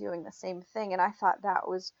everyone doing the same thing. And I thought that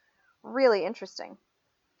was really interesting.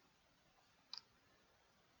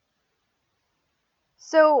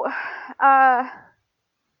 So,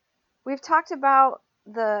 we've talked about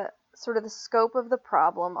the sort of the scope of the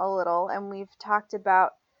problem a little, and we've talked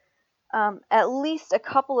about at least a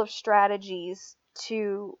couple of strategies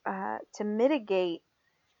to mitigate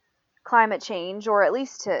climate change, or at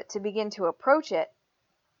least to begin to approach it.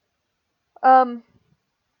 But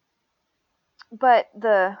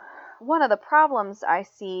one of the problems I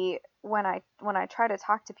see when I try to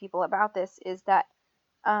talk to people about this is that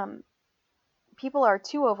people are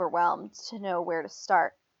too overwhelmed to know where to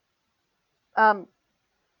start. Now,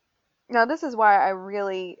 this is why I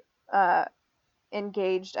really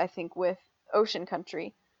engaged, I think, with Ocean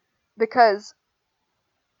Country, because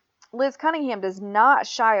Liz Cunningham does not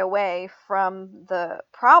shy away from the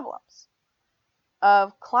problems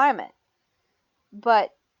of climate,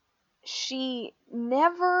 but she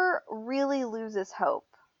never really loses hope.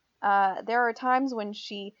 There are times when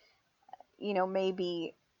she, may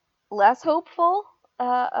be less hopeful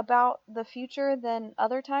about the future than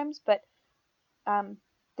other times, but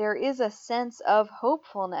there is a sense of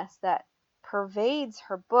hopefulness that pervades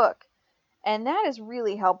her book, and that is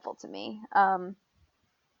really helpful to me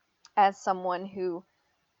as someone who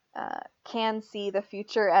can see the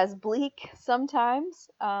future as bleak sometimes.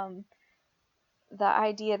 The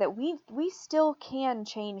idea that we still can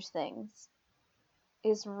change things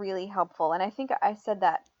is really helpful, and I think I said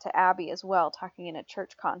that to Abby as well, talking in a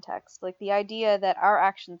church context. Like, the idea that our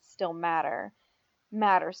actions still matters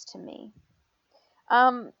to me.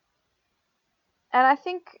 And I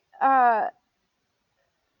think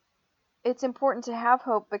it's important to have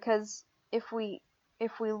hope, because if we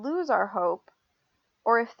lose our hope,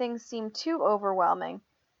 or if things seem too overwhelming,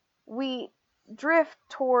 we drift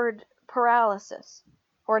toward paralysis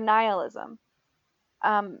or nihilism.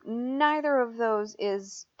 Neither of those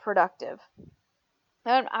is productive.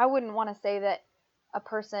 And I wouldn't want to say that a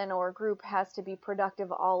person or a group has to be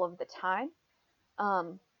productive all of the time,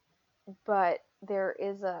 but there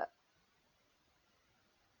is a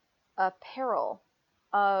peril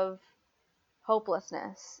of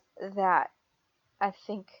hopelessness that I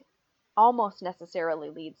think almost necessarily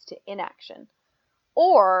leads to inaction,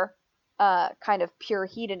 or kind of pure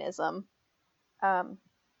hedonism,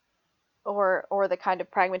 or the kind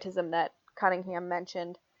of pragmatism that Cunningham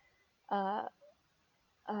mentioned. Uh,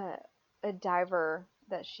 a diver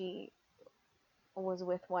that she was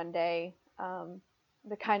with one day,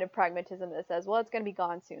 the kind of pragmatism that says, well, it's going to be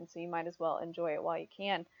gone soon, so you might as well enjoy it while you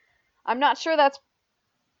can. I'm not sure that's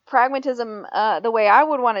pragmatism the way I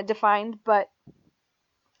would want it defined, but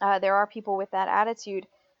there are people with that attitude,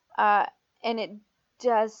 uh, and it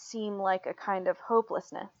does seem like a kind of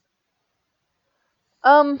hopelessness.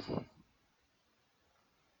 Um,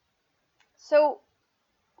 so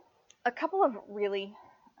a couple of really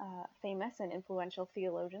famous and influential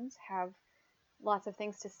theologians have lots of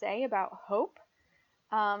things to say about hope.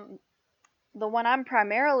 Um, the one I'm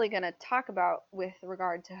primarily going to talk about with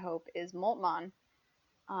regard to hope is Moltmann,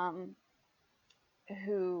 um,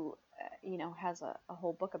 who has a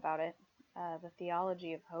whole book about it, the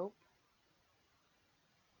Theology of Hope.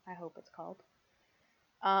 I hope it's called.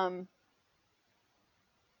 And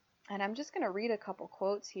I'm just going to read a couple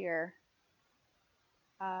quotes here.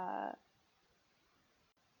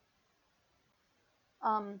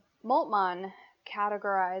 Moltmann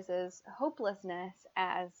categorizes hopelessness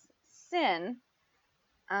as sin,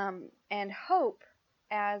 and hope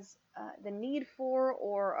as the need for,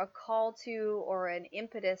 or a call to, or an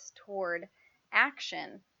impetus toward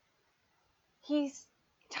action. He's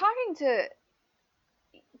talking to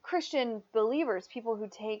Christian believers, people who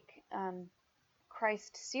take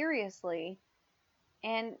Christ seriously,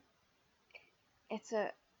 and it's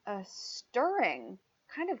a stirring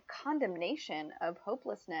kind of condemnation of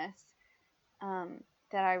hopelessness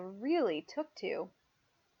that I really took to.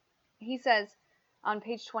 He says on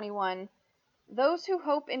page 21, those who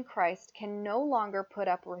hope in Christ can no longer put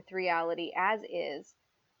up with reality as is,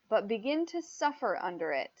 but begin to suffer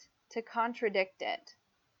under it, to contradict it.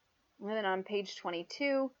 And then on page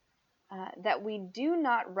 22, that we do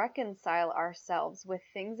not reconcile ourselves with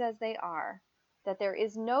things as they are, that there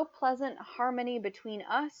is no pleasant harmony between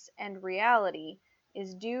us and reality,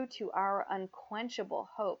 is due to our unquenchable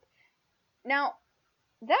hope. Now,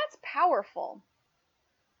 that's powerful.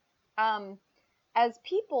 As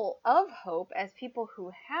people of hope, as people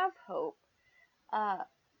who have hope,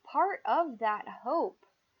 part of that hope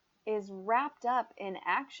is wrapped up in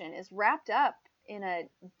action, is wrapped up in a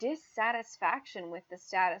dissatisfaction with the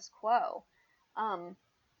status quo,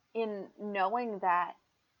 in knowing that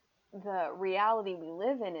the reality we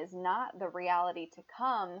live in is not the reality to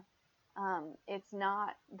come. It's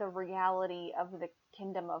not the reality of the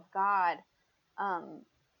kingdom of God. Um,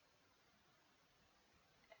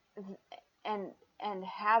 and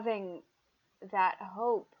having that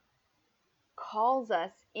hope calls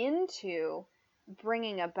us into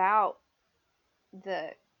bringing about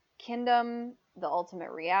the kingdom, the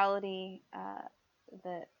ultimate reality,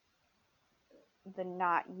 the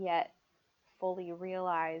not yet fully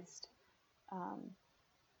realized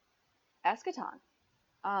eschaton.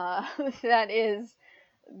 That is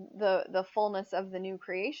the fullness of the new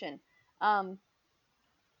creation.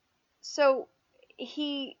 So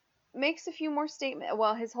he makes a few more statements.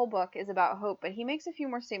 Well, his whole book is about hope, but he makes a few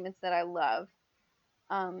more statements that I love.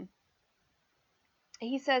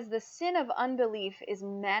 He says the sin of unbelief is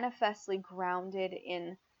manifestly grounded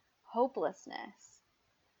in hopelessness.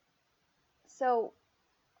 So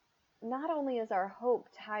not only is our hope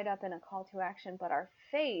tied up in a call to action, but our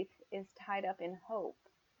faith is tied up in hope.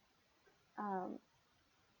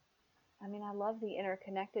 I love the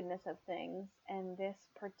interconnectedness of things, and this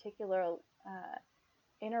particular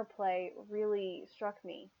interplay really struck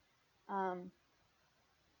me.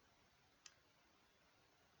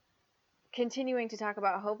 Continuing to talk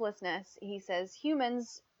about hopelessness, he says,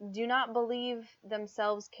 humans do not believe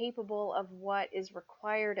themselves capable of what is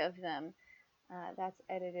required of them. That's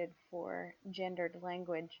edited for gendered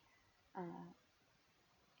language.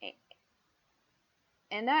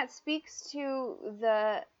 And that speaks to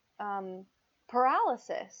the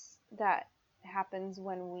paralysis that happens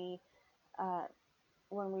when we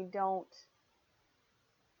don't,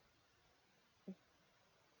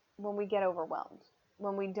 when we get overwhelmed,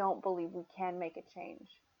 when we don't believe we can make a change.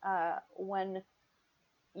 When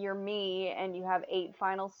you're me and you have 8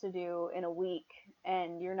 finals to do in a week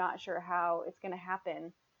and you're not sure how it's going to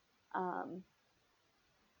happen,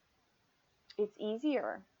 it's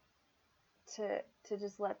easier to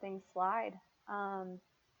just let things slide.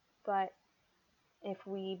 But if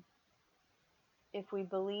we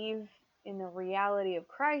believe in the reality of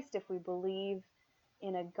Christ, if we believe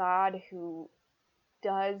in a God who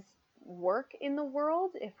does work in the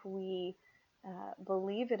world, if we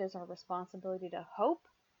believe it is our responsibility to hope,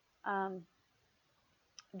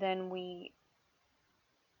 then we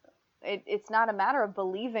it's not a matter of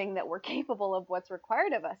believing that we're capable of what's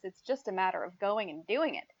required of us. It's just a matter of going and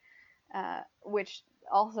doing it, which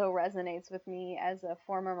also resonates with me as a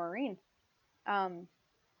former Marine.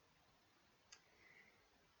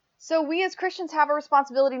 So we as Christians have a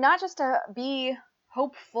responsibility not just to be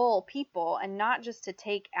hopeful people and not just to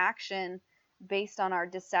take action based on our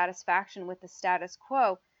dissatisfaction with the status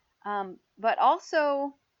quo, but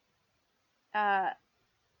also,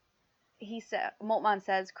 Moltmann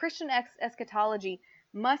says, Christian eschatology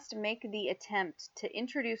must make the attempt to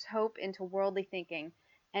introduce hope into worldly thinking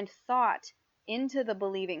and thought into the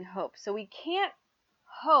believing hope. So we can't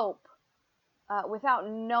hope without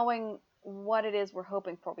knowing what it is we're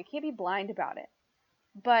hoping for. We can't be blind about it.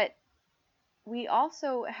 But we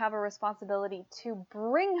also have a responsibility to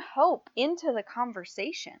bring hope into the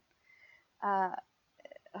conversation. A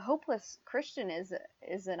hopeless Christian is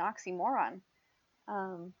an oxymoron.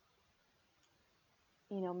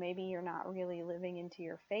 Maybe you're not really living into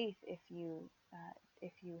your faith if you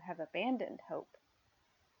have abandoned hope.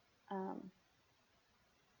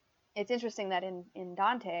 It's interesting that in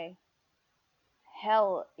Dante,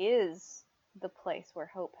 hell is the place where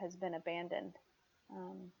hope has been abandoned.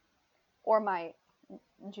 Or my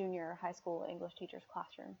junior high school English teacher's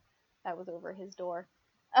classroom, that was over his door.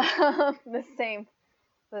 The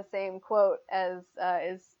same quote as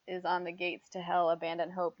is on the gates to hell: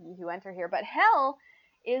 abandon hope, ye who enter here. But hell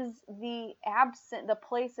is the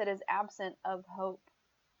place that is absent of hope.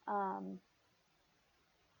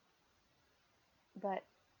 But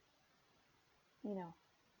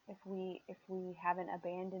if we haven't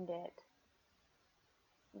abandoned it,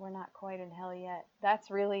 we're not quite in hell yet. That's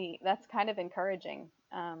kind of encouraging.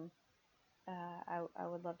 I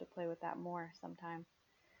would love to play with that more sometime.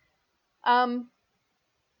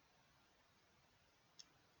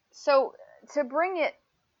 So to bring it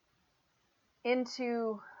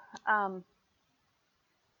into a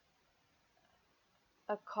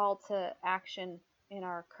call to action in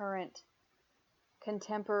our current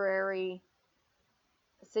contemporary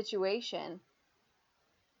situation,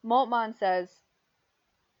 Moltmann says,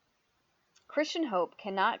 Christian hope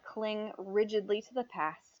cannot cling rigidly to the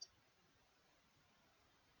past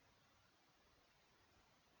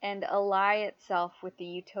and ally itself with the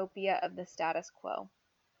utopia of the status quo.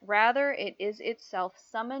 Rather, it is itself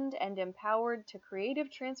summoned and empowered to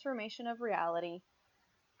creative transformation of reality,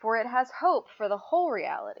 for it has hope for the whole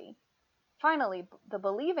reality. Finally, the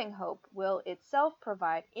believing hope will itself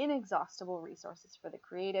provide inexhaustible resources for the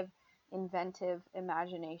creative, inventive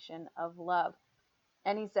imagination of love.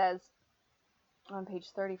 And he says on page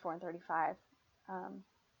 34 and 35,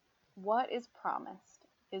 what is promised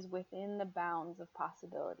is within the bounds of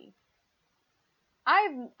possibility. I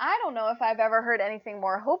don't know if I've ever heard anything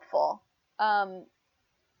more hopeful.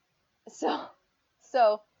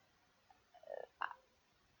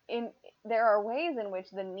 There are ways in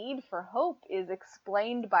which the need for hope is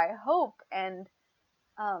explained by hope and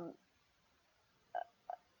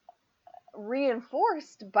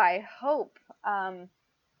reinforced by hope.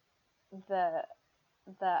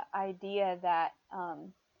 The idea that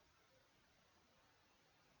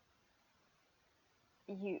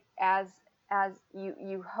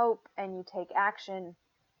you hope and you take action,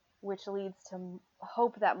 which leads to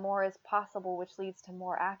hope that more is possible, which leads to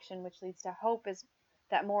more action, which leads to hope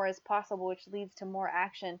that more is possible, which leads to more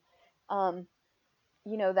action.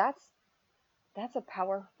 That's a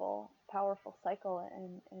powerful cycle,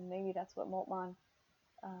 and maybe that's what Moltmann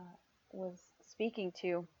was speaking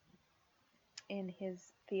to in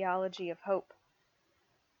his theology of hope.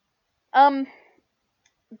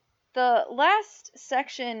 The last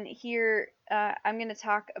section here, I'm going to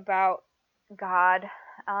talk about God,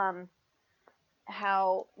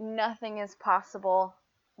 how nothing is possible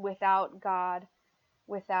without God,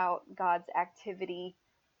 without God's activity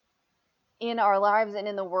in our lives and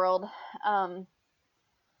in the world,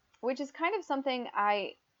 which is kind of something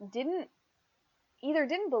I either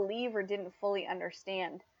didn't believe or didn't fully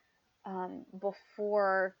understand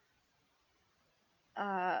before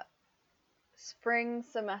spring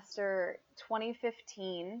semester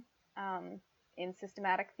 2015 in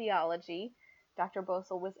systematic theology. Dr.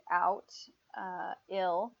 Bosel was out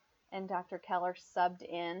ill, and Dr. Keller subbed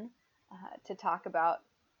in to talk about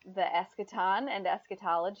the eschaton and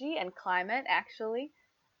eschatology and climate, actually.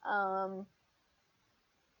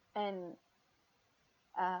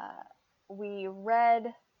 We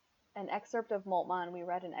read an excerpt of Moltmann, we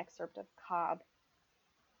read an excerpt of Cobb,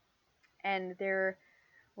 and there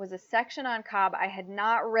was a section on Cobb. I had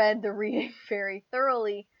not read the reading very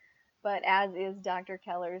thoroughly, but as is Dr.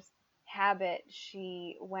 Keller's habit,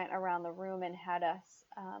 she went around the room and had us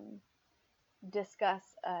discuss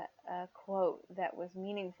a quote that was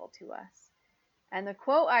meaningful to us. And the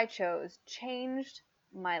quote I chose changed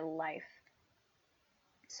my life.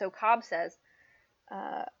 So Cobb says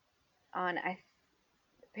on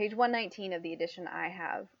page 119 of the edition I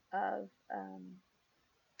have of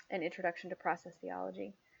An Introduction to Process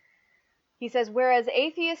Theology, he says, whereas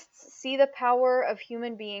atheists see the power of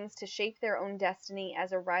human beings to shape their own destiny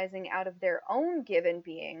as arising out of their own given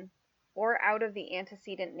being or out of the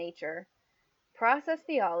antecedent nature, process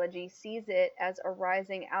theology sees it as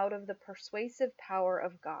arising out of the persuasive power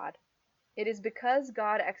of God. It is because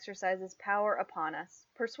God exercises power upon us,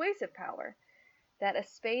 persuasive power, that a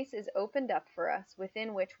space is opened up for us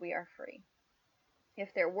within which we are free.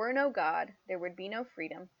 If there were no God, there would be no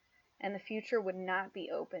freedom, and the future would not be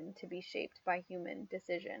open to be shaped by human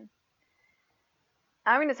decision.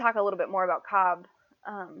 I'm going to talk a little bit more about Cobb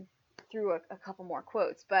through a couple more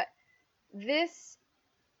quotes, but this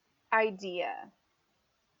idea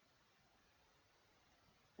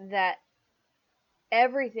that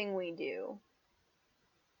everything we do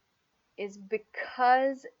is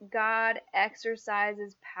because God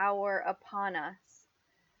exercises power upon us,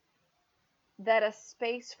 that a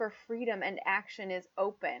space for freedom and action is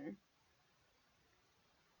open,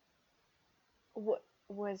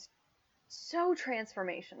 was so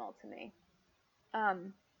transformational to me.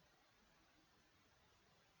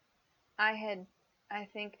 I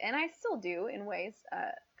think, and I still do in ways,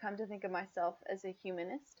 come to think of myself as a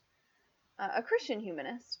humanist, a Christian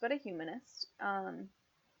humanist, but a humanist. And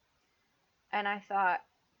I thought,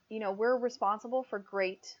 we're responsible for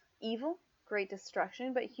great evil, great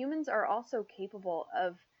destruction, but humans are also capable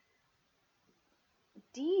of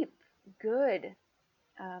deep good,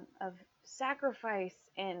 of sacrifice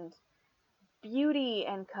and beauty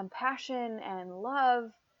and compassion and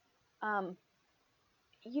love.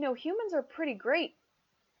 Humans are pretty great.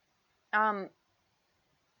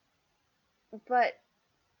 But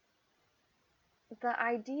the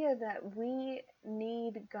idea that we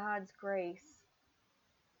need God's grace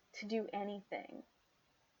to do anything,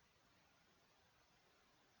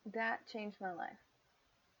 that changed my life.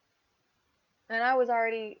 And I was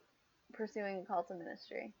already pursuing a call to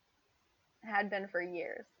ministry. Had been for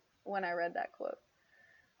years when I read that quote.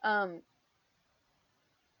 And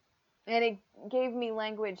it gave me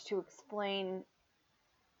language to explain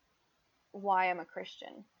why I'm a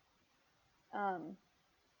Christian.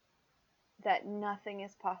 That nothing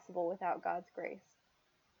is possible without God's grace.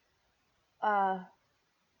 But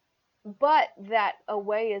that a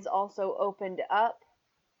way is also opened up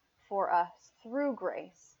for us through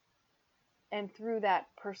grace and through that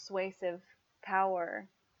persuasive power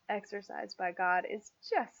exercised by God is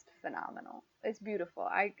just phenomenal. It's beautiful.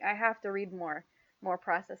 I have to read more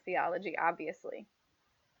process theology, obviously.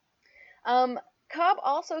 Cobb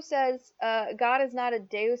also says God is not a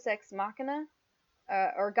deus ex machina,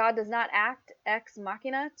 or God does not act ex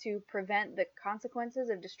machina to prevent the consequences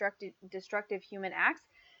of destructive human acts.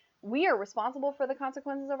 We are responsible for the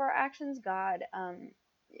consequences of our actions. God,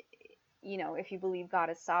 if you believe God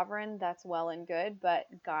is sovereign, that's well and good, but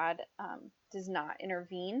God does not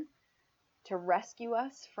intervene to rescue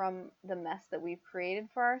us from the mess that we've created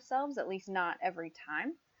for ourselves, at least not every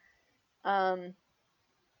time.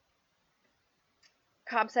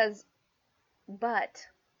 Cobb says, but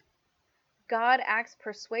God acts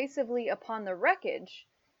persuasively upon the wreckage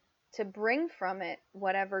to bring from it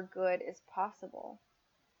whatever good is possible.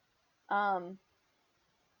 And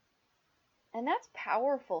that's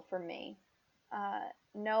powerful for me,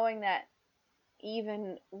 knowing that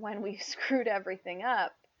even when we've screwed everything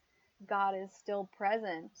up, God is still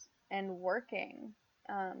present and working.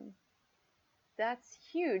 That's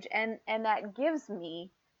huge, and that gives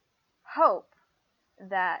me hope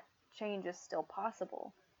that change is still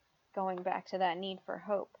possible. Going back to that need for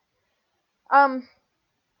hope.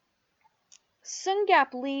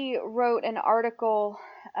 Sungap Lee wrote an article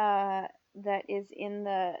that is in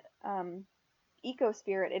the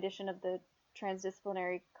Ecospirit edition of the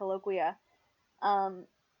Transdisciplinary Colloquia,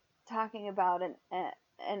 talking about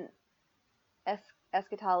an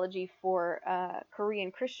eschatology for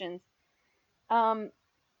Korean Christians. And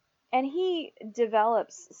he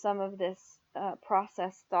develops some of this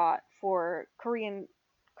process thought for Korean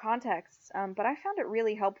contexts, but I found it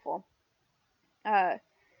really helpful.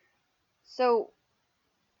 So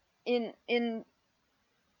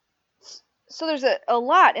there's a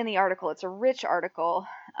lot in the article. It's a rich article,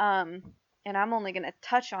 and I'm only going to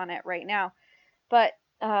touch on it right now. But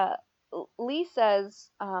Lee says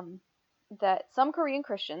that some Korean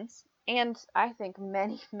Christians, and I think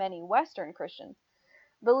many, many Western Christians,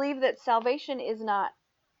 believe that salvation is not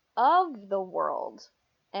of the world,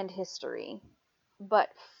 and history, but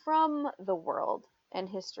from the world and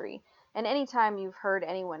history. And anytime you've heard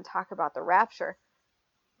anyone talk about the rapture,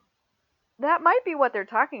 that might be what they're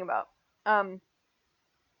talking about.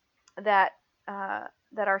 That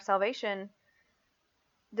that our salvation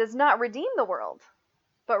does not redeem the world,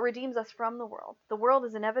 but redeems us from the world. The world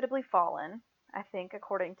is inevitably fallen, I think,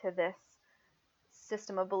 according to this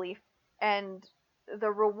system of belief, and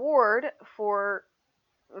the reward for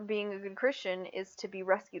being a good Christian is to be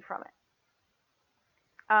rescued from it.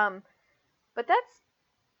 But that's,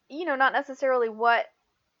 not necessarily what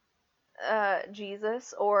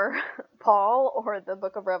Jesus or Paul or the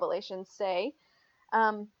Book of Revelation say.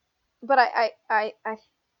 But I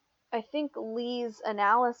think Lee's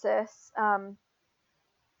analysis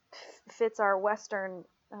fits our Western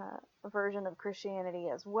version of Christianity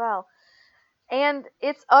as well, and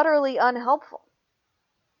it's utterly unhelpful.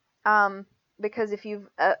 Because if you've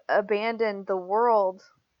abandoned the world,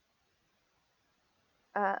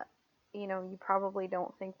 you probably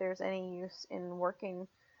don't think there's any use in working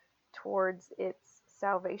towards its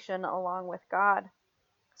salvation along with God.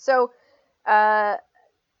 So,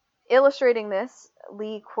 illustrating this,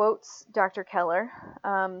 Lee quotes Dr. Keller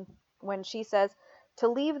when she says, "To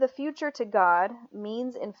leave the future to God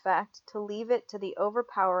means, in fact, to leave it to the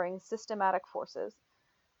overpowering systematic forces,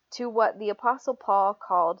 to what the Apostle Paul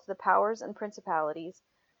called the powers and principalities,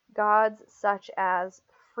 gods such as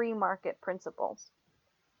free market principles."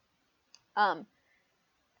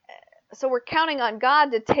 So we're counting on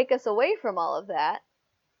God to take us away from all of that,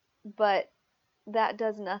 but that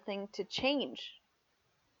does nothing to change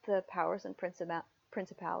the powers and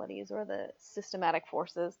principalities or the systematic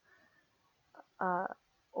forces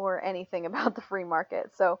or anything about the free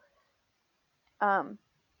market. So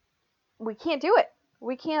we can't do it.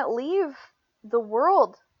 We can't leave the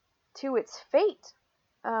world to its fate.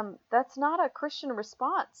 That's not a Christian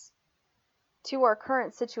response to our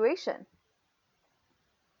current situation.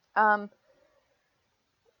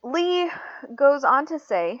 Lee goes on to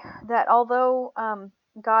say that although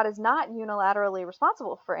God is not unilaterally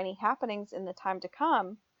responsible for any happenings in the time to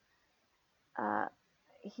come,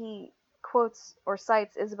 he quotes or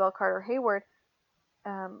cites Isabel Carter Hayward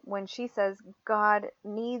when she says God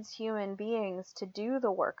needs human beings to do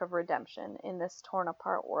the work of redemption in this torn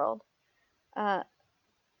apart world.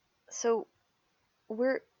 So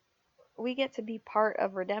we get to be part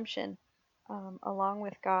of redemption along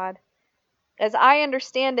with God. As I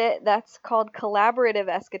understand it, that's called collaborative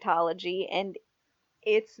eschatology, and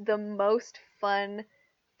it's the most fun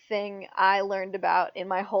thing I learned about in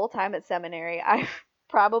my whole time at seminary. I've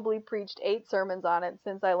probably preached 8 sermons on it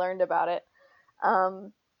since I learned about it.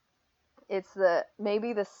 It's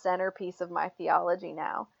maybe the centerpiece of my theology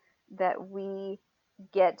now, that we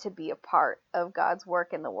get to be a part of God's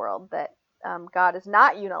work in the world, that God is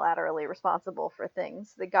not unilaterally responsible for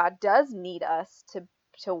things, that God does need us to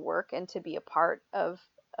work and to be a part of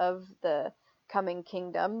the coming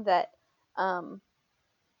kingdom, that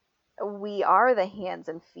we are the hands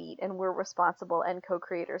and feet and we're responsible and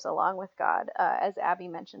co-creators along with God, as Abby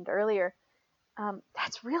mentioned earlier.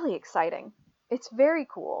 That's really exciting. It's very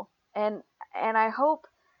cool. And I hope,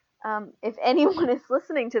 if anyone is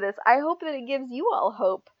listening to this, I hope that it gives you all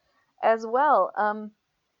hope as well.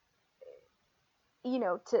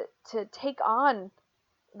 To take on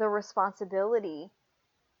the responsibility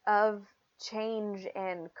of change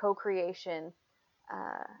and co-creation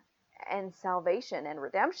and salvation and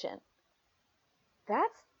redemption.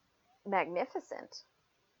 That's magnificent.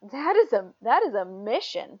 That is a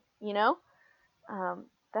mission,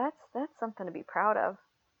 that's something to be proud of.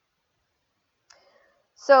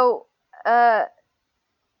 So,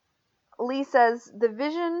 Lee says the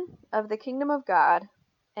vision of the kingdom of God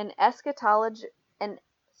and eschatology and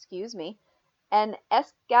an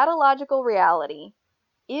eschatological reality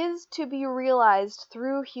is to be realized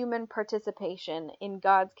through human participation in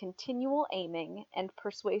God's continual aiming and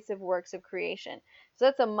persuasive works of creation. So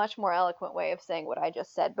that's a much more eloquent way of saying what I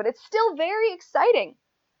just said, but it's still very exciting.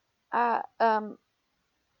 When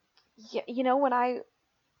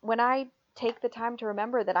I take the time to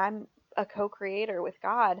remember that I'm a co-creator with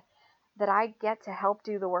God, that I get to help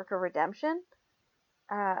do the work of redemption,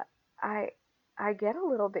 I get a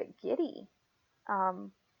little bit giddy.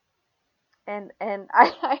 And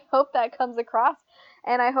I hope that comes across,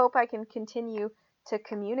 and I hope I can continue to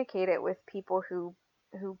communicate it with people who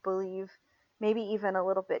believe maybe even a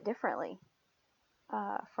little bit differently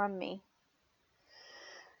from me.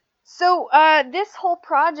 So this whole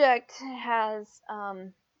project has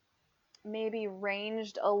maybe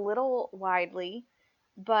ranged a little widely,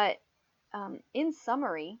 but in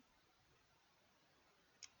summary,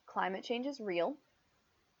 climate change is real.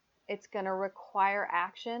 It's going to require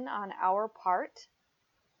action on our part.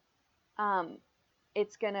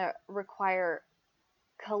 It's going to require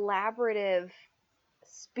collaborative,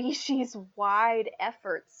 species-wide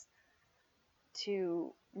efforts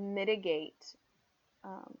to mitigate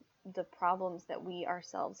the problems that we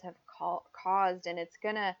ourselves have caused, and it's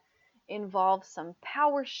going to involve some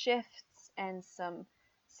power shifts and some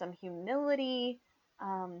humility,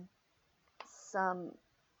 some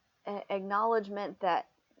acknowledgement that,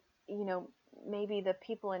 you know, maybe the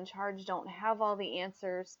people in charge don't have all the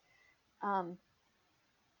answers.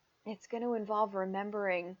 It's going to involve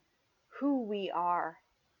remembering who we are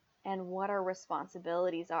and what our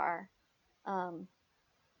responsibilities are, and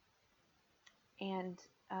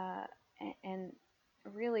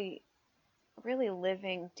really, really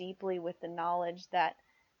living deeply with the knowledge that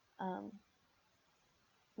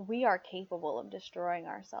we are capable of destroying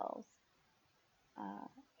ourselves.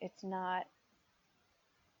 It's not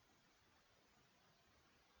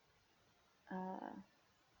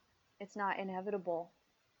inevitable.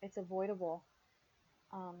 It's avoidable,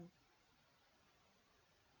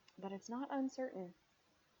 but it's not uncertain.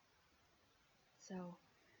 So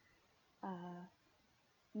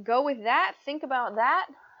go with that. Think about that.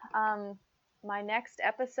 My next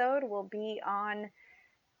episode will be on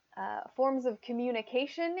forms of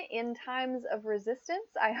communication in times of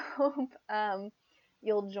resistance. I hope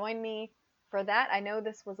you'll join me for that. I know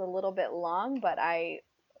this was a little bit long, but I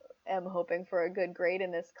am hoping for a good grade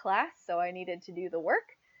in this class, so I needed to do the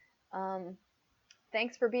work.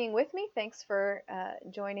 Thanks for being with me. Thanks for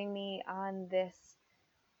joining me on this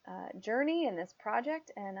journey and this project,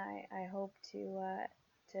 and I hope to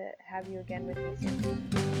have you again with me soon.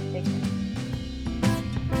 Take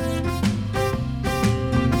care.